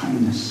 and let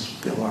kindness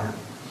fill our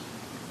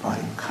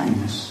body.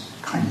 Kindness,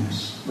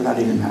 kindness, without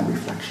even that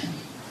reflection.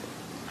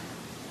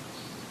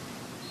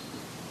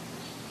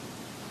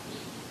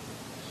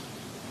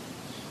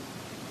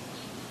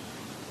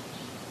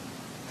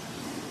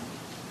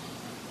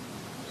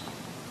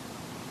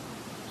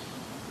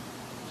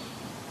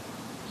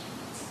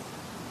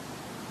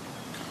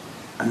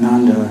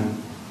 Ananda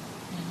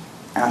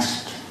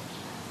asked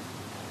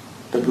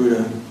the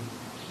Buddha,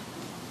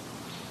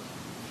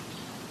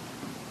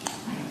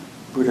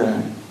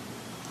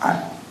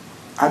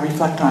 I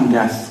reflect on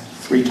death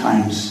 3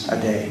 times a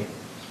day.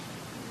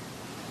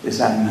 Is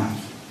that enough?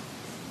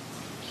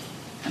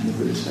 And the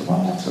Buddha said,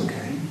 well, that's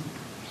okay.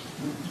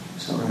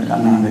 So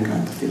Ananda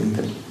got the feeling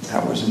that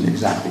that wasn't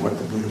exactly what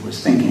the Buddha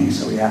was thinking.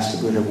 So he asked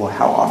the Buddha, well,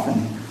 how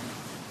often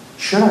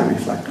should I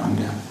reflect on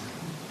death?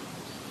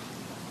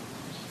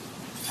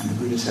 And the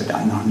Buddha said,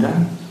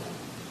 Ananda,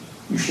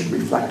 you should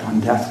reflect on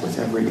death with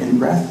every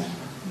in-breath,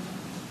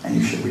 and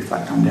you should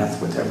reflect on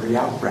death with every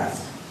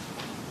out-breath.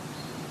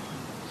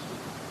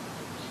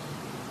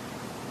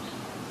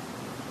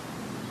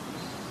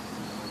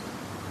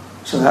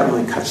 So that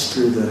really cuts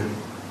through the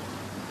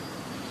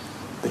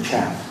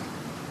chaff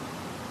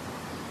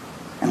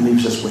and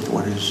leaves us with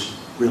what is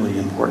really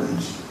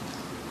important.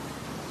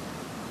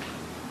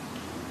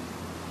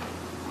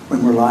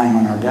 When we're lying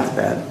on our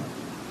deathbed,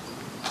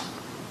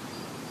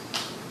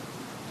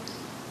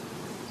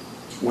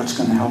 what's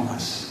going to help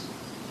us?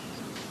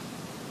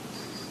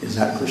 Is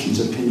that person's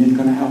opinion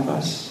going to help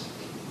us?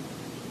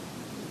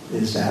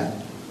 Is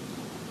that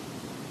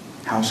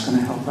house going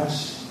to help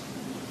us?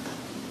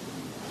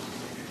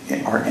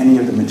 Are any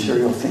of the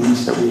material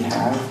things that we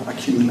have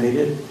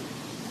accumulated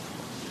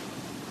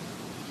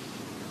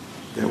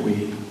that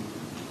we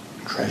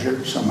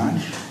treasure so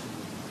much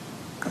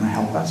going to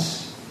help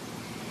us?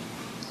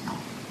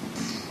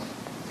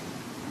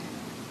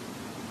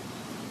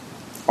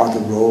 Are the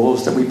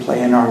roles that we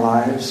play in our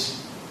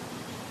lives,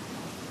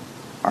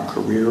 our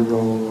career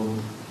role,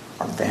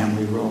 our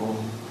family role,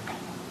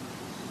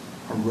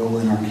 our role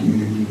in our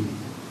community,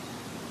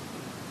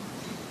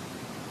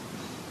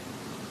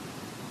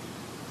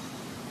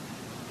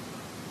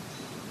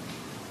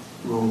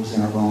 roles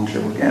in our volunteer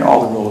work, and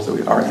all the roles that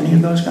we are, any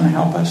of those going to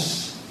help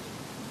us?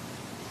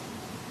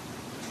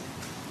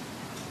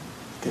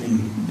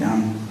 Getting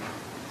down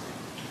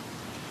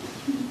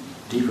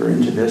deeper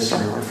into this,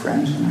 are our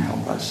friends going to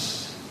help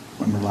us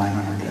when we're lying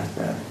on our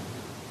deathbed?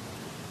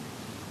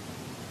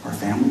 Our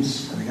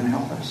families, are they going to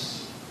help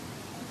us?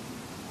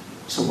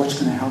 So what's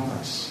going to help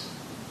us?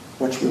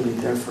 What's really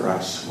there for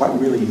us? What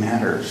really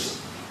matters?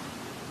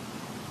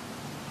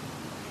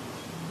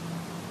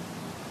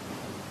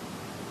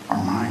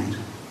 Our mind.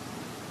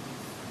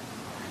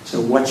 So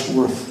what's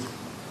worth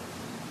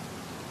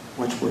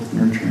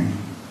nurturing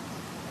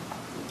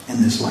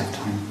in this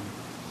lifetime?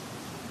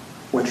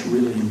 What's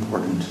really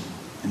important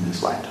in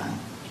this lifetime?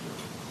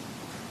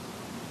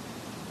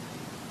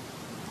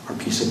 Our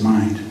peace of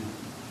mind.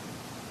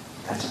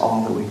 That's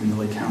all that we can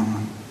really count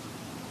on.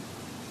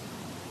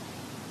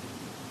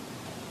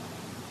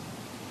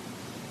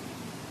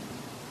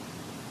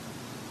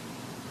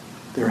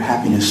 There are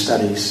happiness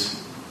studies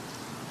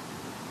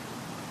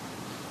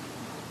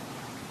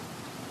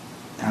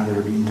now that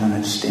are being done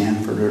at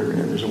Stanford.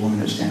 There's a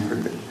woman at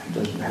Stanford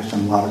that has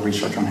done a lot of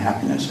research on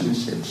happiness, and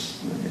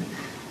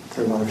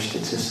there are a lot of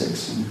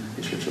statistics and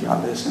research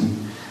about this.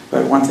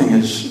 But one thing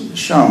is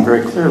shown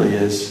very clearly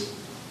is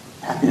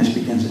happiness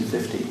begins at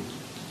 50.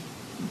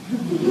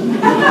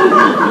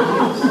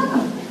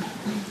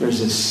 There's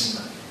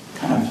this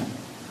kind of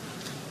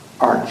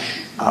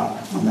arch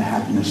up on the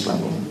happiness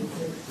level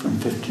from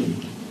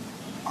 50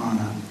 on.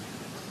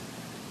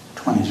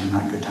 20s are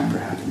not a good time for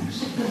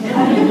happiness.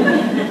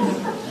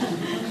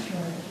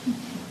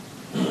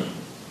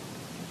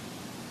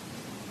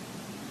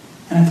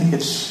 And I think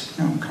it's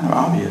kind of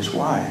obvious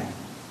why.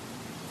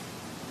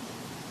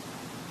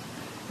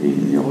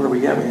 The older we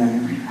get,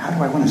 how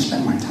do I want to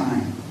spend my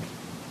time?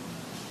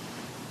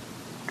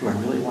 Do I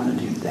really want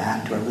to do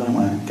that? Do I really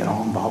want to get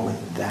all involved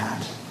with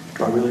that?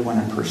 Do I really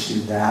want to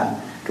pursue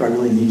that? Do I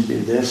really need to do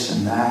this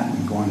and that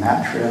and go on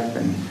that trip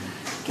and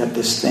get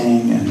this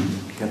thing and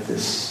get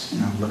this,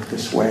 look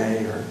this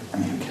way? Or,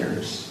 who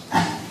cares?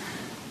 I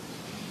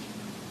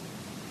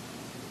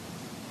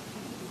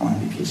want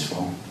to be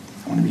peaceful.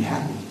 I want to be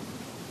happy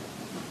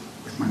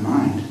with my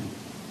mind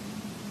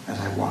as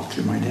I walk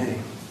through my day.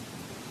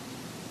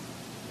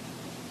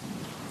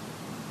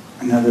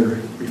 Another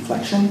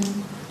reflection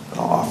that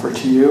I'll offer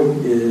to you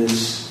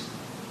is,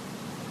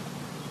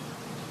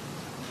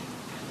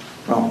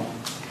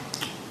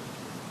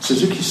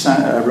 Suzuki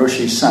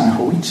Roshi's son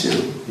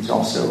Hoitsu, he's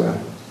also a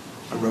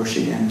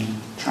Roshi in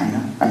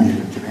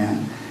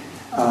Japan.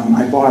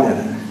 I bought at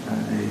a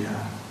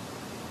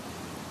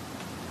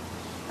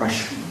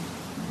brushwork.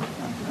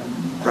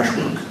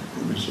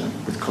 It was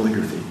with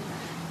calligraphy,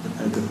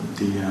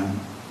 the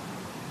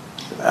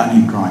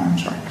unnamed drawing. I'm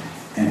sorry,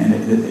 and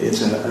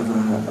it's of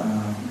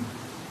a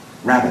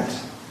rabbit.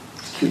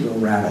 This cute little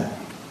rabbit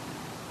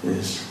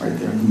is right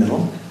there in the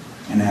middle,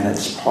 and at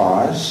its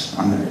paws,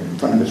 in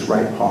front of its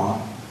right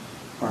paw,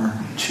 are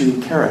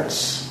 2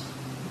 carrots.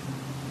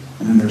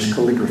 And then there's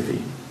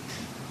calligraphy.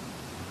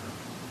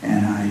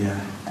 And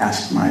I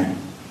asked my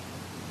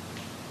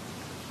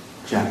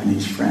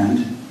Japanese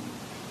friend,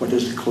 what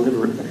does the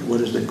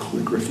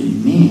calligraphy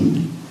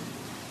mean?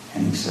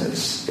 And he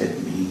says,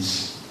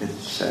 it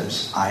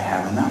says, I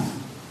have enough.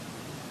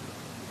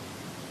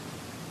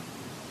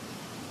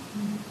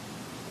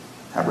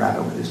 That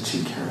rabbit with his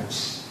 2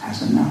 carrots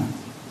has enough.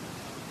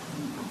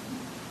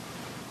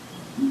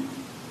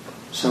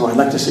 So I'd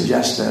like to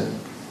suggest that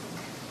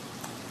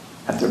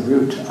at the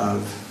root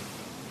of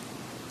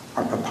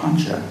our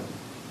papancha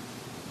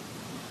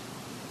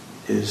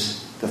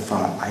is the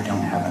thought, I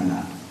don't have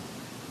enough.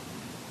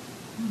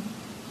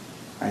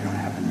 I don't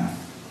have enough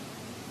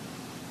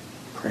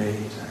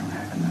praise, I don't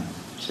have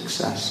enough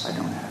success, I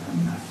don't have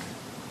enough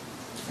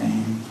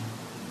fame,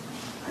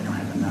 I don't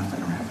have enough, I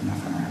don't have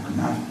enough, I don't have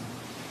enough.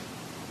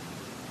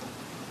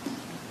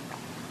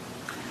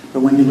 But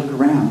when you look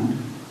around,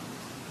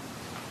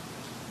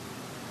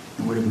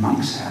 and what do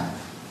monks have?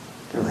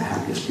 They're the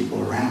happiest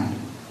people around.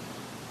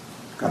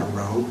 They've got a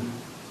robe,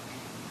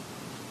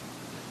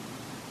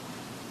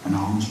 an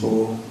alms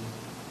bowl.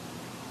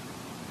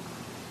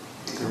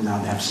 They're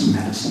allowed to have some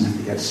medicine if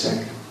they get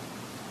sick.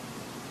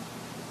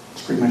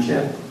 That's pretty much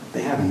it.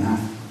 They have enough.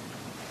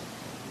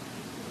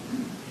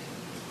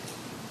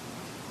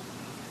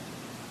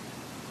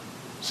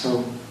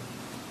 So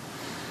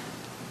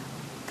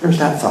there's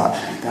that thought,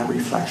 that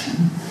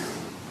reflection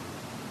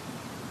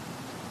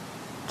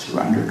to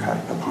undercut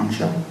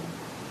papancha.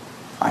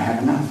 I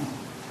have enough.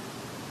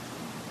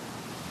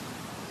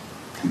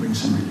 Can bring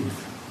some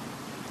relief.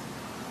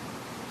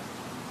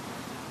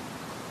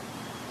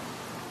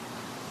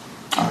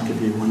 I'll give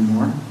you one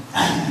more.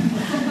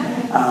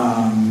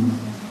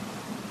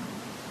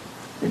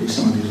 Maybe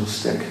some of these will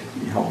stick,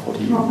 be helpful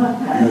to you.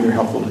 I know they're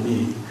helpful to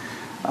me.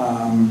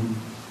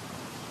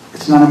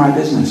 It's none of my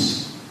business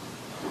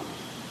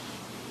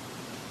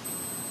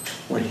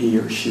what he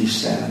or she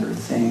said or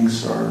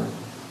thinks or,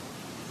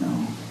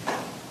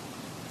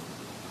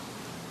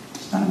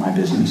 it's none of my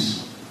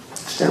business.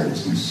 It's their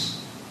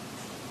business.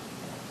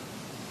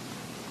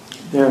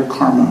 Their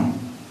karma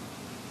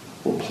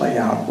will play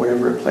out,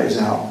 whatever it plays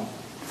out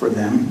for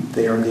them.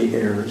 They are the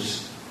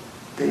heirs.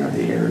 They are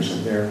the heirs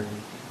of their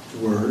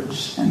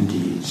words and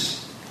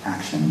deeds,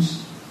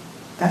 actions.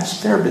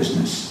 That's their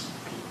business.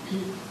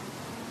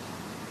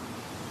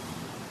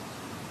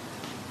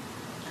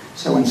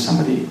 So when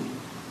somebody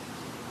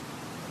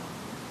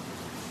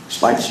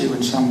slights you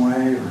in some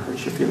way or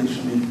hurts your feelings,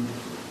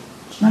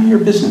 it's none of your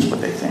business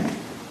what they think.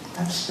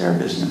 That's their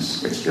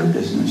business. It's your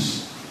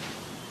business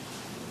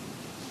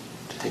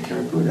to take care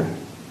of Buddha,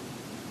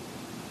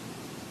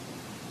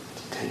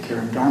 to take care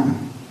of Dharma,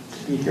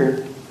 to be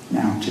here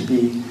now, to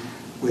be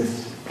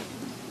with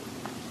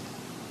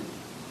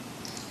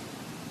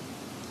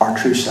our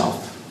true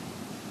self,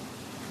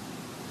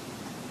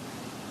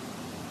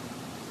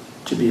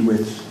 to be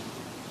with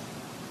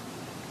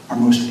our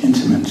most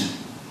intimate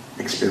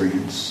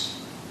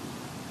experience,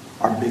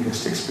 our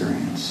biggest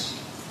experience.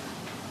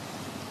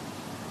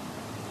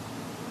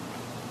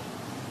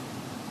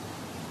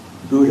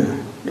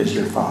 Buddha is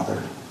your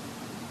father.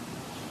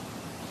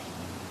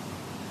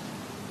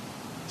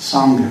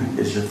 Sangha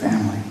is your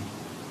family.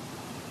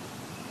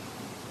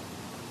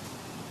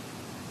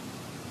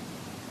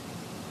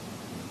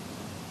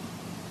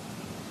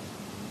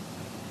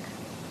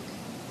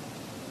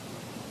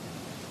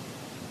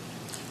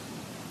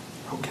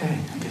 Okay,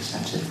 I guess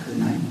that's it for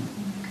tonight.